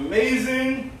looks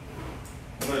amazing.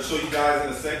 I'm gonna show you guys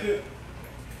in a second.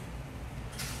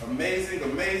 Amazing,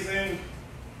 amazing.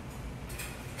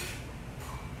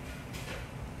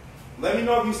 Let me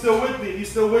know if you're still with me. If you're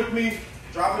still with me,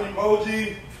 drop an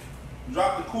emoji.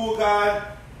 Drop the cool guy.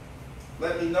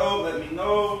 Let me know, let me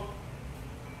know.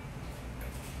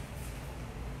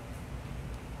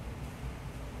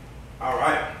 All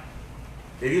right.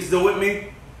 If you're still with me,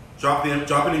 drop an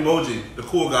emoji, the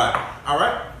cool guy. All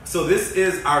right. So this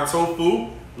is our tofu.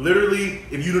 Literally,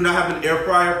 if you do not have an air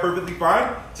fryer, perfectly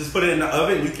fine. Just put it in the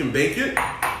oven. You can bake it.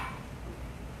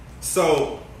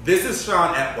 So this is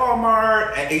found at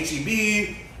Walmart, at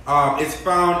H-E-B. It's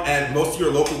found at most of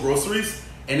your local groceries,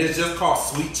 and it's just called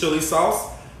sweet chili sauce.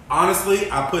 Honestly,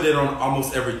 I put it on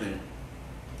almost everything,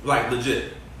 like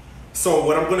legit. So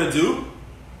what I'm gonna do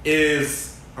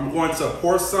is I'm going to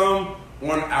pour some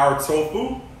on our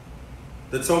tofu.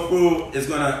 The tofu is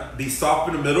gonna be soft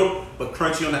in the middle, but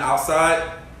crunchy on the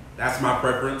outside. That's my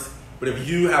preference. But if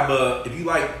you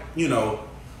like, you know,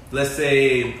 let's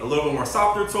say a little bit more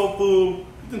softer tofu, you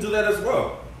can do that as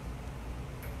well.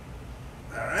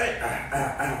 All right.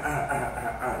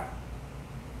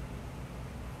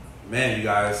 Man, you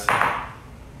guys,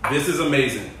 this is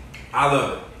amazing. I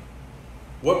love it.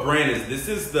 What brand is this?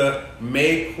 This is the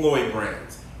May Ploy brand.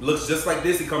 It looks just like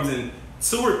this. It comes in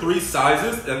 2 or 3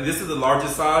 sizes, and this is the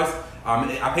largest size.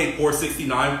 I paid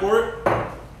 $4.69 for it,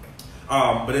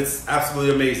 but it's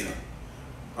absolutely amazing.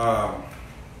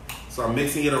 So I'm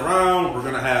mixing it around. We're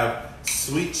gonna have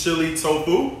sweet chili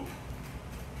tofu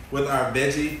with our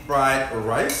veggie fried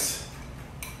rice.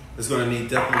 It's gonna need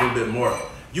definitely a little bit more.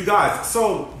 You guys,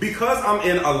 so because I'm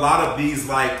in a lot of these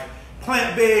like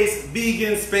plant-based,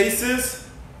 vegan spaces,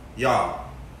 y'all,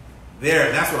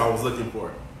 that's what I was looking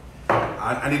for.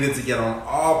 I needed to get on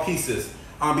all pieces.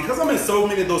 Because I'm in so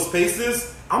many of those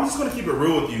spaces, I'm just gonna keep it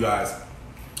real with you guys.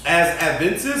 As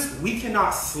Adventists, we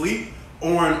cannot sleep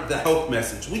on the health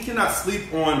message. We cannot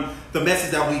sleep on the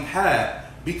message that we've had,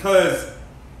 because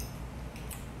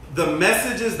the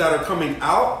messages that are coming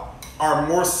out are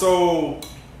more so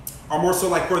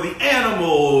like for the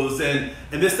animals and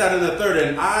this, that, and the third.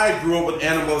 And I grew up with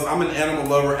animals. I'm an animal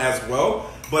lover as well.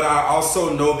 But I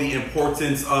also know the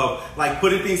importance of like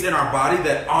putting things in our body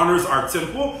that honors our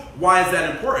temple. Why is that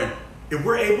important? If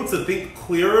we're able to think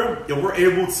clearer, if we're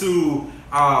able to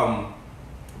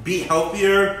be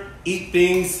healthier,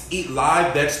 eat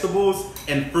live vegetables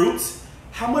and fruits,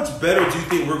 how much better do you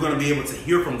think we're going to be able to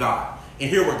hear from God and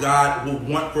hear what God will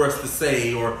want for us to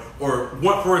say or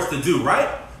want for us to do, right?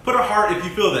 Put a heart if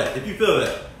you feel that. If you feel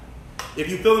that. If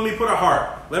you feel me, put a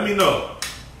heart. Let me know.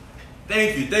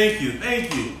 Thank you, thank you,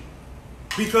 thank you.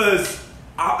 Because,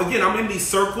 again, I'm in these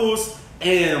circles,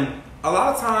 and a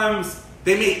lot of times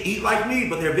they may eat like me,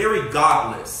 but they're very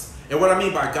godless. And what I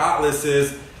mean by godless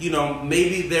is, you know,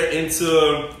 maybe they're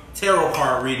into tarot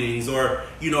card readings, or,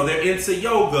 you know, they're into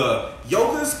yoga.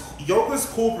 Yoga's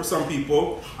cool for some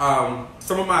people.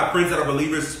 Some of my friends that are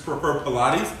believers prefer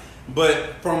Pilates,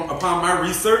 but upon my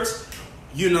research,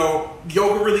 you know,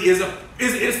 yoga really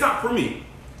it's not for me.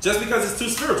 Just because it's too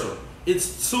spiritual.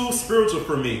 It's too spiritual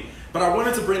for me. But I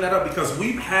wanted to bring that up because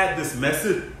we've had this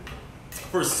message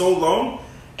for so long,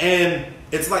 and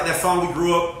it's like that song we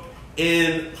grew up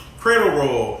in, Cradle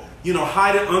Roll, you know,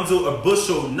 hide it under a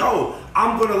bushel. No,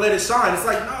 I'm going to let it shine. It's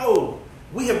like, no,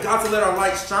 we have got to let our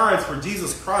light shine for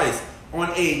Jesus Christ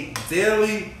on a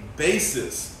daily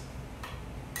basis.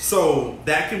 So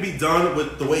that can be done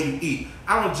with the way you eat.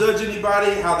 I don't judge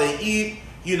anybody how they eat,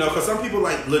 you know, because some people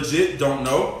like legit don't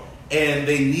know and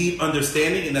they need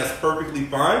understanding, and that's perfectly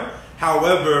fine.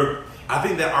 However, I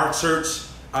think that our church,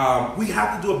 we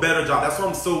have to do a better job. That's why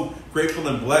I'm so grateful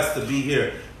and blessed to be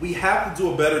here. we have to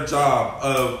do a better job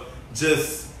of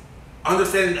just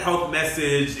understanding the health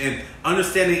message and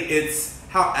understanding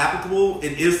how applicable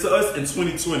it is to us in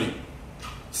 2020.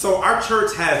 So our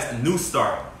church has New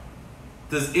Start.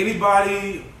 Does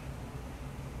anybody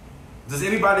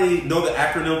know the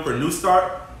acronym for New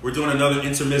Start? We're doing another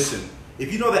intermission.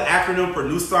 If you know the acronym for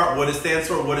New Start, what it stands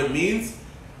for, what it means,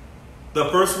 the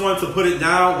first one to put it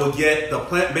down will get the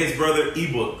Plant-Based Brother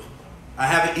ebook. I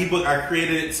have an ebook. I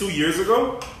created it 2 years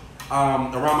ago,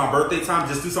 around my birthday time.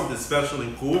 Just do something special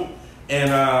and cool. And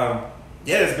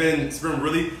yeah, it's been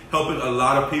really helping a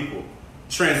lot of people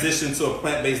transition to a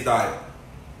plant-based diet.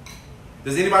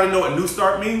 Does anybody know what New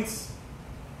Start means?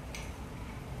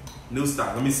 New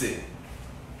Start. Let me see.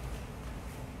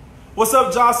 What's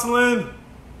up, Jocelyn?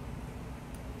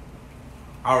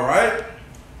 All right.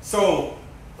 So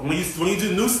when you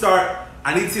do New Start,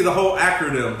 I need to see the whole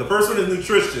acronym. The first one is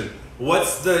nutrition.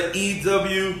 What's the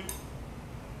EW?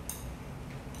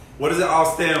 What does it all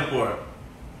stand for?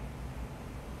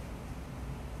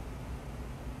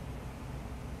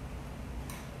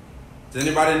 Does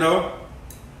anybody know?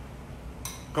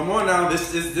 Come on now.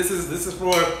 This is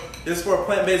for a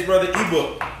Plant-Based Brother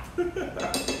ebook.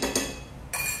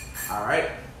 All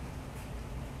right.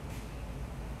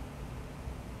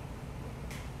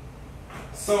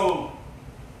 So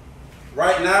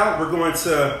right now we're going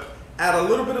to add a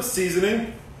little bit of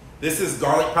seasoning. This is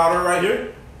garlic powder right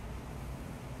here.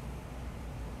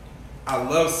 I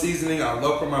love seasoning. I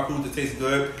love for my food to taste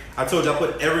good. I told you I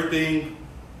put everything.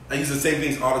 I use the same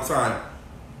things all the time.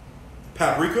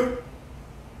 Paprika.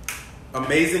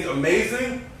 Amazing,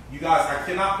 amazing. You guys, I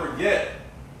cannot forget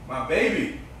my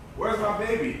baby. Where's my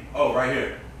baby? Oh, right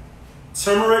here.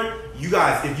 Turmeric. You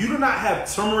guys, if you do not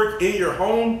have turmeric in your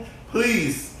home,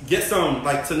 please get some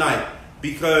like tonight,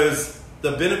 because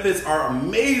the benefits are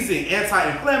amazing.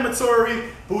 Anti-inflammatory,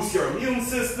 boosts your immune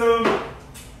system.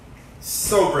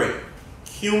 So great.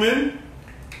 Cumin.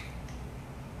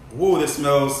 Whoa, this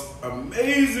smells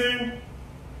amazing.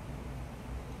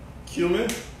 Cumin.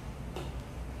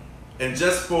 And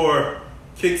just for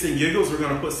kicks and giggles, we're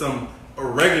gonna put some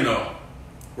oregano.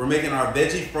 We're making our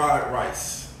veggie fried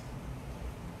rice.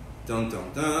 Dun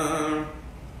dun dun.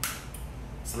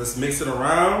 So let's mix it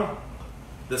around.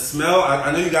 The smell,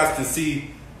 I know you guys can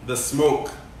see the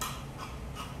smoke.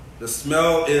 The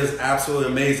smell is absolutely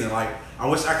amazing. Like, I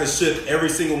wish I could ship every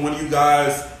single one of you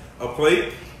guys a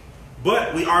plate,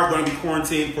 but we are going to be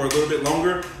quarantined for a little bit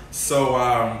longer. So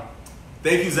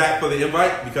thank you, Zach, for the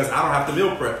invite, because I don't have to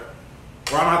meal prep,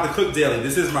 or I don't have to cook daily.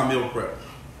 This is my meal prep.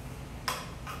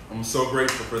 I'm so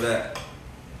grateful for that.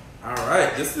 All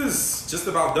right, this is just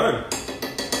about done.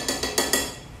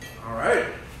 All right.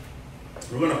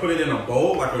 We're gonna put it in a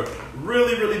bowl, like a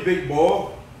really, really big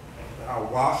bowl that I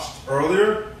washed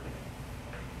earlier.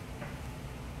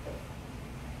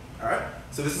 All right,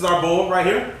 so this is our bowl right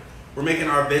here. We're making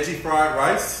our veggie fried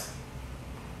rice.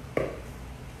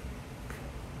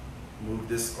 Move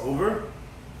this over.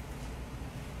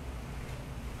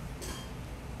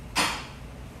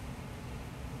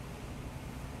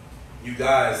 You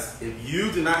guys, if you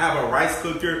do not have a rice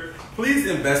cooker, please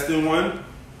invest in one.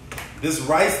 This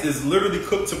rice is literally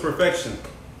cooked to perfection.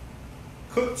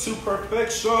 Cooked to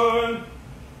perfection.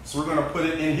 So we're gonna put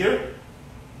it in here.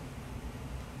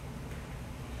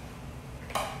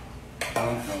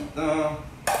 Dun, dun, dun.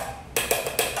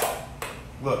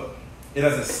 Look, it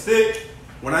doesn't stick.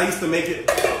 When I used to make it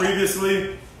previously,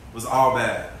 it was all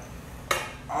bad.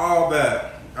 All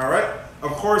bad, all right?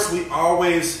 Of course, we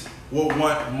always will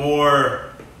want more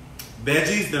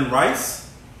veggies than rice.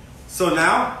 So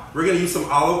now we're gonna use some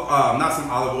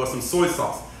some soy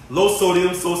sauce. Low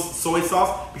sodium soy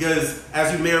sauce, because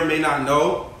as you may or may not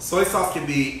know, soy sauce can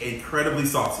be incredibly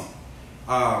salty.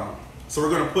 So we're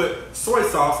gonna put soy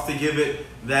sauce to give it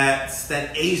that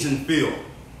Asian feel.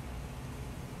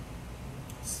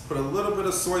 Just put a little bit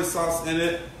of soy sauce in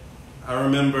it. I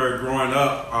remember growing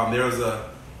up, there was a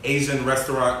Asian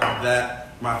restaurant that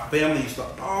my family used to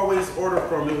always order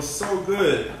from. It was so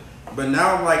good. But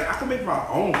now I'm like, I can make my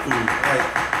own food. Like,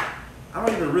 I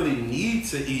don't even really need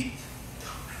to eat.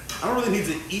 I don't really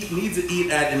need to eat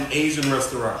at an Asian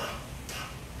restaurant.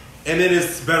 And then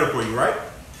it's better for you, right?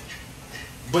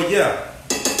 But yeah,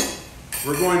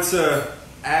 we're going to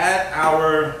add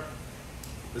our,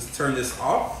 let's turn this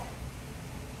off.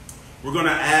 We're gonna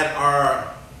add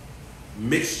our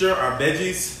mixture, our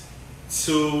veggies,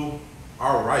 to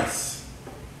our rice.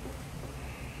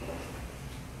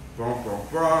 Boom, boom,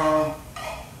 boom.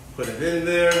 Put it in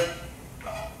there.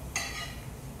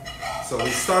 So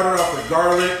we started off with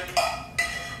garlic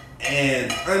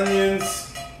and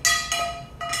onions.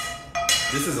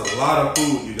 This is a lot of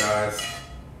food, you guys.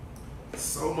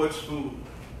 so much food.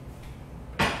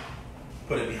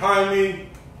 Put it behind me.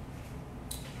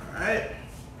 All right.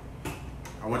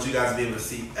 I want you guys to be able to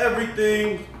see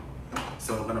everything.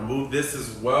 So I'm gonna move this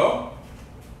as well.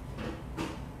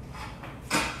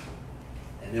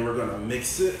 And then we're gonna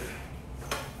mix it.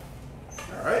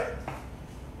 All right.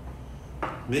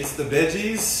 Mix the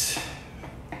veggies.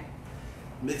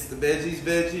 Mix the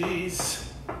veggies.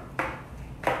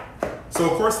 So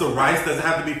of course the rice doesn't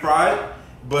have to be fried,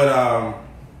 but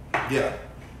yeah,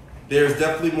 there's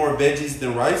definitely more veggies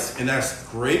than rice, and that's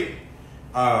great.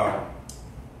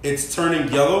 It's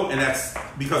turning yellow, and that's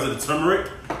because of the turmeric,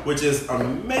 which is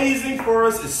amazing for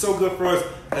us. It's so good for us.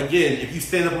 Again, if you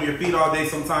stand up on your feet all day,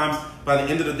 sometimes by the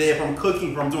end of the day, if I'm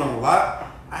cooking, if I'm doing a lot,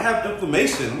 I have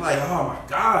inflammation. I'm like, oh my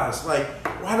gosh, like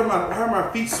why are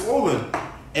my feet swollen?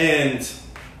 And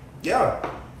yeah,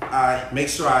 I make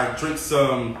sure I drink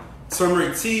some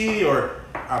turmeric tea, or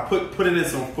I put it in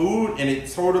some food, and it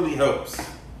totally helps.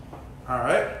 All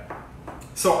right.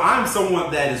 So I'm someone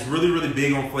that is really, really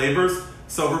big on flavors.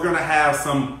 So we're gonna have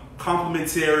some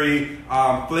complementary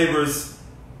flavors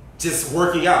just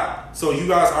working out. So you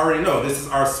guys already know this is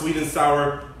our sweet and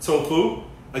sour tofu.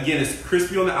 Again, it's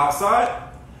crispy on the outside,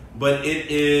 but it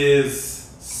is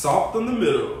soft in the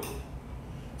middle.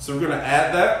 So we're gonna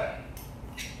add that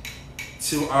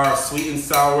to our sweet and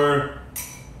sour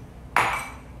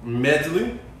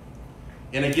medley.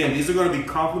 And again, these are gonna be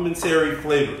complementary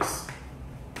flavors.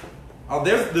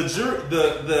 There's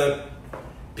the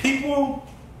people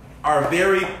are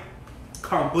very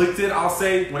conflicted, I'll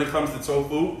say, when it comes to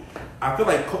tofu. I feel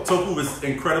like tofu is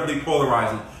incredibly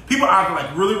polarizing. People either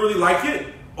like really like it,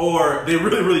 or they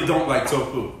really don't like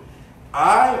tofu.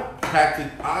 I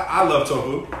love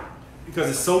tofu because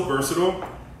it's so versatile.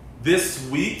 This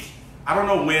week, I don't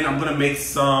know when, I'm gonna make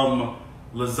some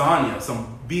lasagna,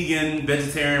 some vegan,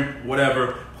 vegetarian,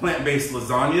 whatever, plant-based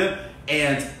lasagna.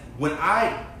 And when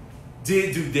I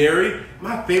did do dairy,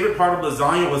 my favorite part of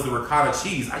lasagna was the ricotta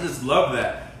cheese. I just love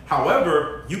that.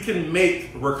 However, you can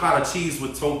make ricotta cheese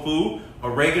with tofu,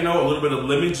 oregano, a little bit of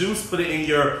lemon juice, put it in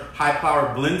your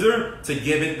high-powered blender to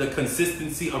give it the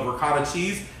consistency of ricotta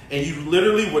cheese, and you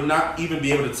literally would not even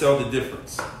be able to tell the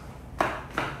difference.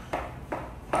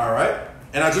 All right,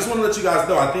 and I just want to let you guys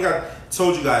know, I think I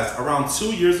told you guys, around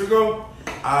 2 years ago,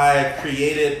 I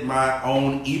created my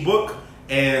own ebook,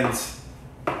 and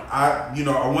I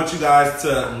want you guys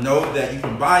to know that you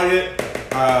can buy it.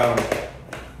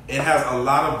 It has a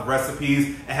lot of recipes.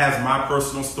 It has my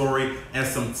personal story and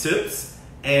some tips,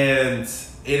 and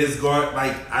it is going,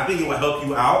 I think it will help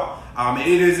you out.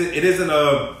 It isn't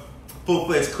a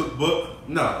full-fledged cookbook.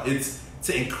 No, it's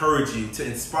to encourage you, to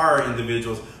inspire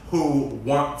individuals who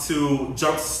want to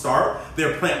jumpstart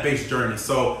their plant-based journey.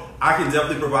 So I can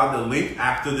definitely provide the link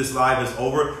after this live is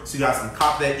over, so you guys can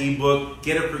copy that ebook,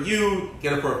 get it for you,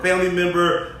 get it for a family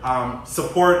member,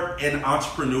 support an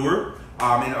entrepreneur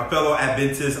and a fellow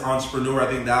Adventist entrepreneur. I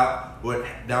think that would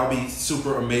be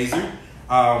super amazing.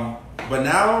 But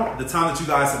now, the time that you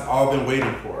guys have all been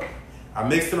waiting for. I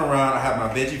mixed it around. I have my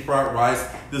veggie fried rice.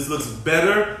 This looks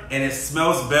better, and it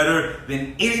smells better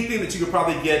than anything that you could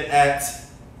probably get at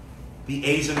the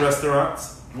Asian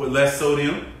restaurants with less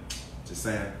sodium. Just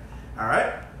saying. All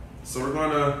right. So we're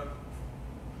gonna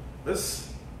let's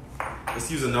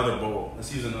use another bowl.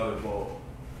 Let's use another bowl.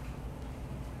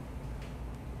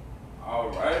 All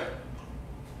right.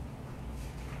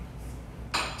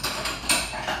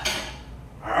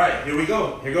 All right. Here we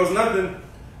go. Here goes nothing.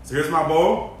 So here's my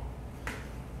bowl.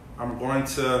 I'm going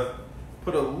to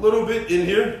put a little bit in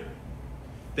here.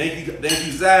 Thank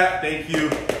you, Zach. Thank you,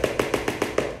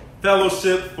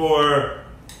 Fellowship, for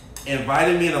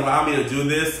inviting me and allowing me to do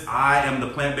this. I am the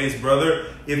plant-based brother.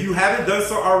 If you haven't done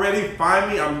so already,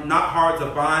 find me. I'm not hard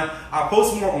to find. I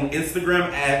post more on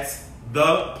Instagram at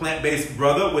the plant-based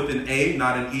brother with an A,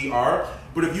 not an ER.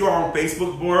 But if you are on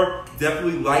Facebook more,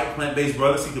 definitely like Plant-Based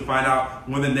Brother so you can find out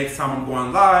when the next time I'm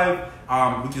going live.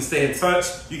 We can stay in touch.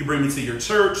 You can bring me to your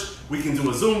church. We can do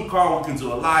a Zoom call. We can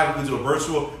do a live. We can do a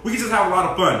virtual. We can just have a lot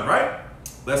of fun, right?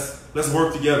 Let's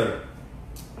work together.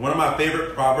 One of my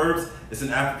favorite proverbs is an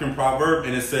African proverb,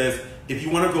 and it says, if you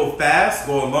want to go fast,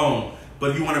 go alone.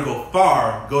 But if you want to go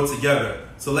far, go together.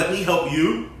 So let me help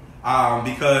you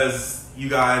because you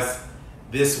guys,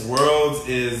 this world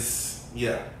is,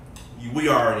 yeah, we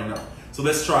already know. So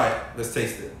let's try it. Let's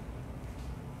taste it.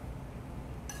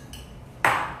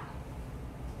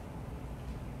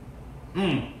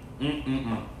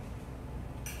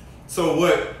 So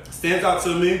what stands out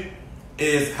to me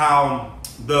is how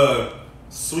the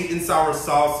sweet and sour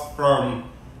sauce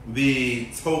from the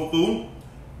tofu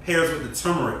pairs with the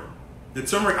turmeric. The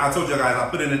turmeric, I told you guys, I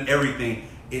put it in everything.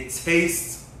 It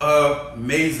tastes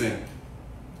amazing.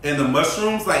 And the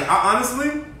mushrooms, like,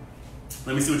 honestly,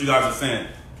 let me see what you guys are saying.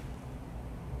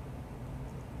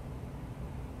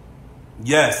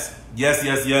 Yes, yes,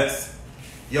 yes, yes.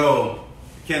 Yo,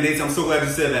 Candace, I'm so glad you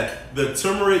said that. The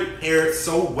turmeric paired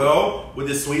so well with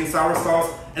this sweet and sour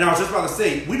sauce. And I was just about to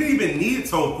say, we didn't even need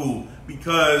tofu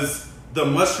because the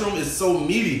mushroom is so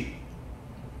meaty.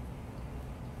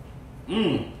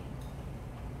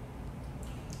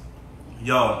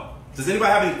 Yo, does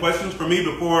anybody have any questions for me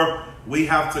before we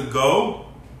have to go?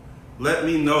 Let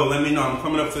me know. Let me know. I'm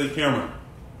coming up to the camera.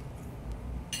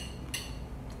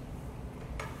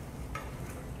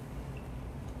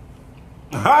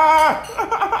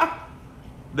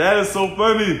 That is so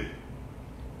funny.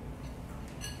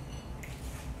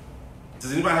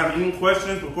 Does anybody have any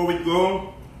questions before we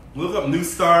go? Look up New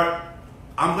Start.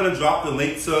 I'm going to drop the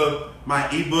link to my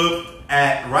ebook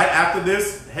right after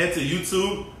this. Head to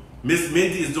YouTube. Miss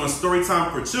Mindy is doing story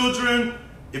time for children.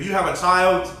 If you have a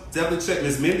child, definitely check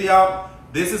Miss Mindy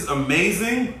out. This is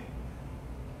amazing.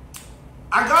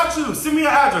 I got you. Send me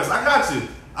your address. I got you.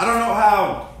 I don't know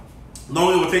how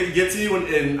long it will take to get to you,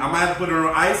 and I might have to put it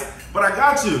on ice, but I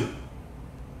got you.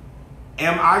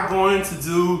 Am I going to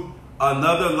do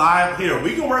another live here?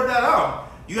 We can work that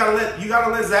out. You gotta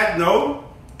let Zach know,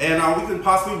 and we can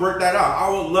possibly work that out. I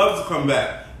would love to come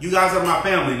back. You guys are my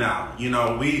family now. You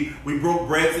know, we broke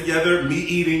bread together, me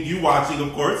eating, you watching,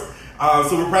 of course.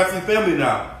 So we're practically family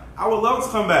now. I would love to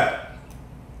come back.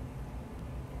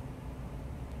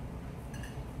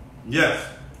 Yes.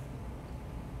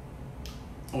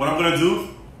 What I'm gonna do,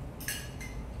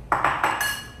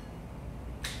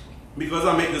 because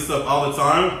I make this stuff all the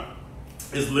time,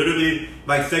 it's literally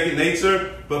like second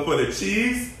nature, but for the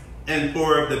cheese and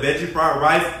for the veggie fried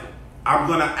rice, I'm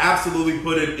gonna absolutely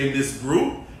put it in this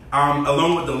group,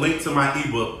 along with the link to my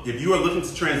ebook. If you are looking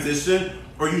to transition,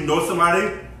 or you know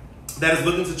somebody that is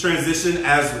looking to transition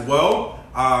as well,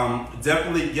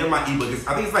 definitely get my ebook.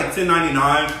 I think it's like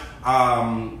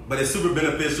 $10.99, but it's super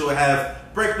beneficial. It has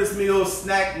breakfast meals,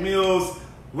 snack meals,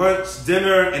 lunch,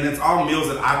 dinner, and it's all meals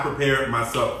that I prepared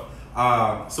myself.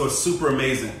 So it's super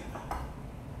amazing.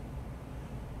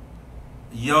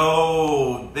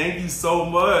 Yo, thank you so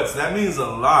much. That means a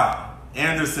lot.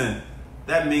 Anderson,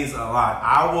 that means a lot.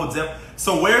 I will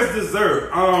so where's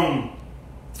dessert?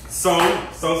 So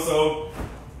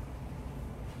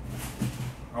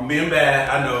I'm being bad.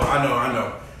 I know.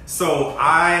 So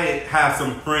I have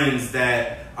some friends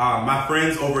that, my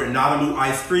friends over at Nadamu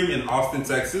Ice Cream in Austin,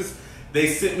 Texas, they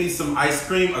sent me some ice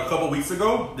cream a couple weeks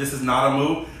ago. This is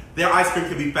Nadamu. Their ice cream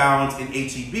can be found in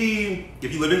H-E-B,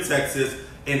 if you live in Texas,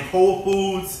 in Whole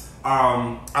Foods,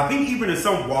 I think even in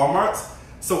some Walmarts.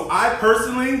 So I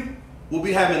personally will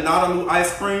be having Nadamu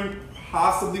ice cream,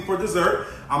 possibly for dessert.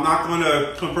 I'm not going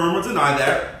to confirm or deny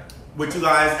that with you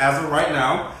guys as of right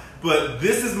now. But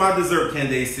this is my dessert,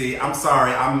 Candace. I'm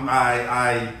sorry.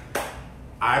 I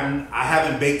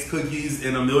haven't baked cookies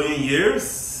in a million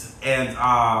years, and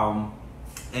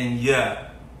yeah.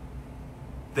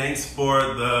 Thanks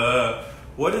for the,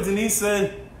 what did Denise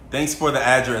say? Thanks for the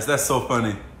address. That's so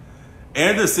funny.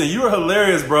 Anderson, you are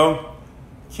hilarious, bro.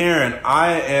 Karen,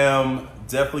 I am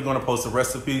definitely going to post a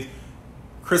recipe.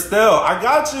 Christelle, I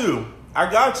got you.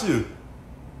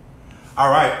 All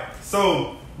right.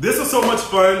 So this was so much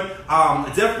fun.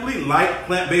 Definitely like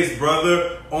Plant-Based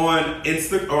Brother on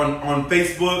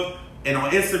Facebook and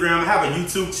on Instagram. I have a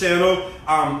YouTube channel.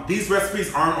 These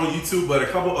recipes aren't on YouTube, but a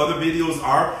couple other videos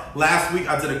are. Last week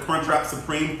I did a Crunchwrap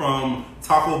Supreme from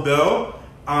Taco Bell.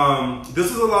 This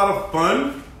was a lot of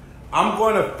fun. I'm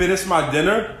going to finish my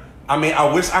dinner. I mean,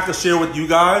 I wish I could share with you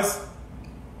guys.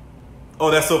 Oh,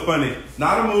 that's so funny.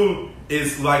 Nadamu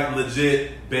is like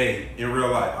legit bae in real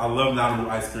life. I love Nadamu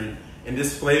ice cream. And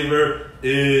this flavor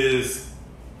is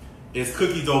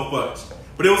cookie dough fudge.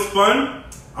 But it was fun.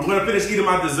 I'm gonna finish eating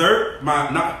my dessert,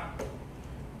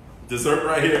 dessert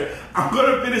right here. I'm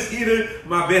gonna finish eating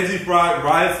my veggie fried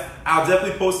rice. I'll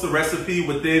definitely post the recipe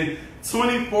within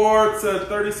 24 to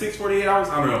 36, 48 hours.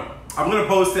 I don't know. I'm gonna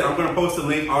post it. I'm gonna post a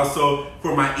link also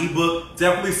for my ebook.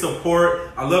 Definitely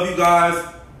support. I love you guys.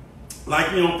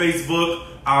 Like me on Facebook.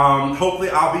 Hopefully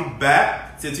I'll be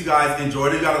back since you guys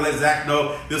enjoyed it. You gotta let Zach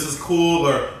know this is cool,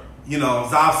 or you know,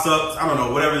 Zav sucks. I don't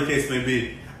know, whatever the case may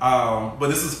be. But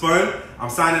this is fun. I'm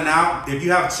signing out. If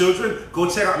you have children, go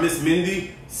check out Miss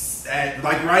Mindy,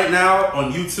 like right now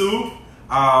on YouTube,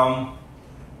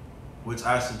 which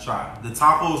I should try. The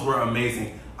tacos were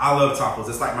amazing. I love tacos.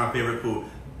 It's like my favorite food.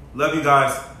 Love you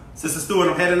guys. Sister Stu,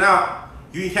 and I'm heading out.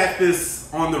 You can catch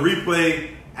this on the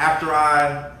replay after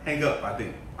I hang up, I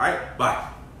think. All right, bye.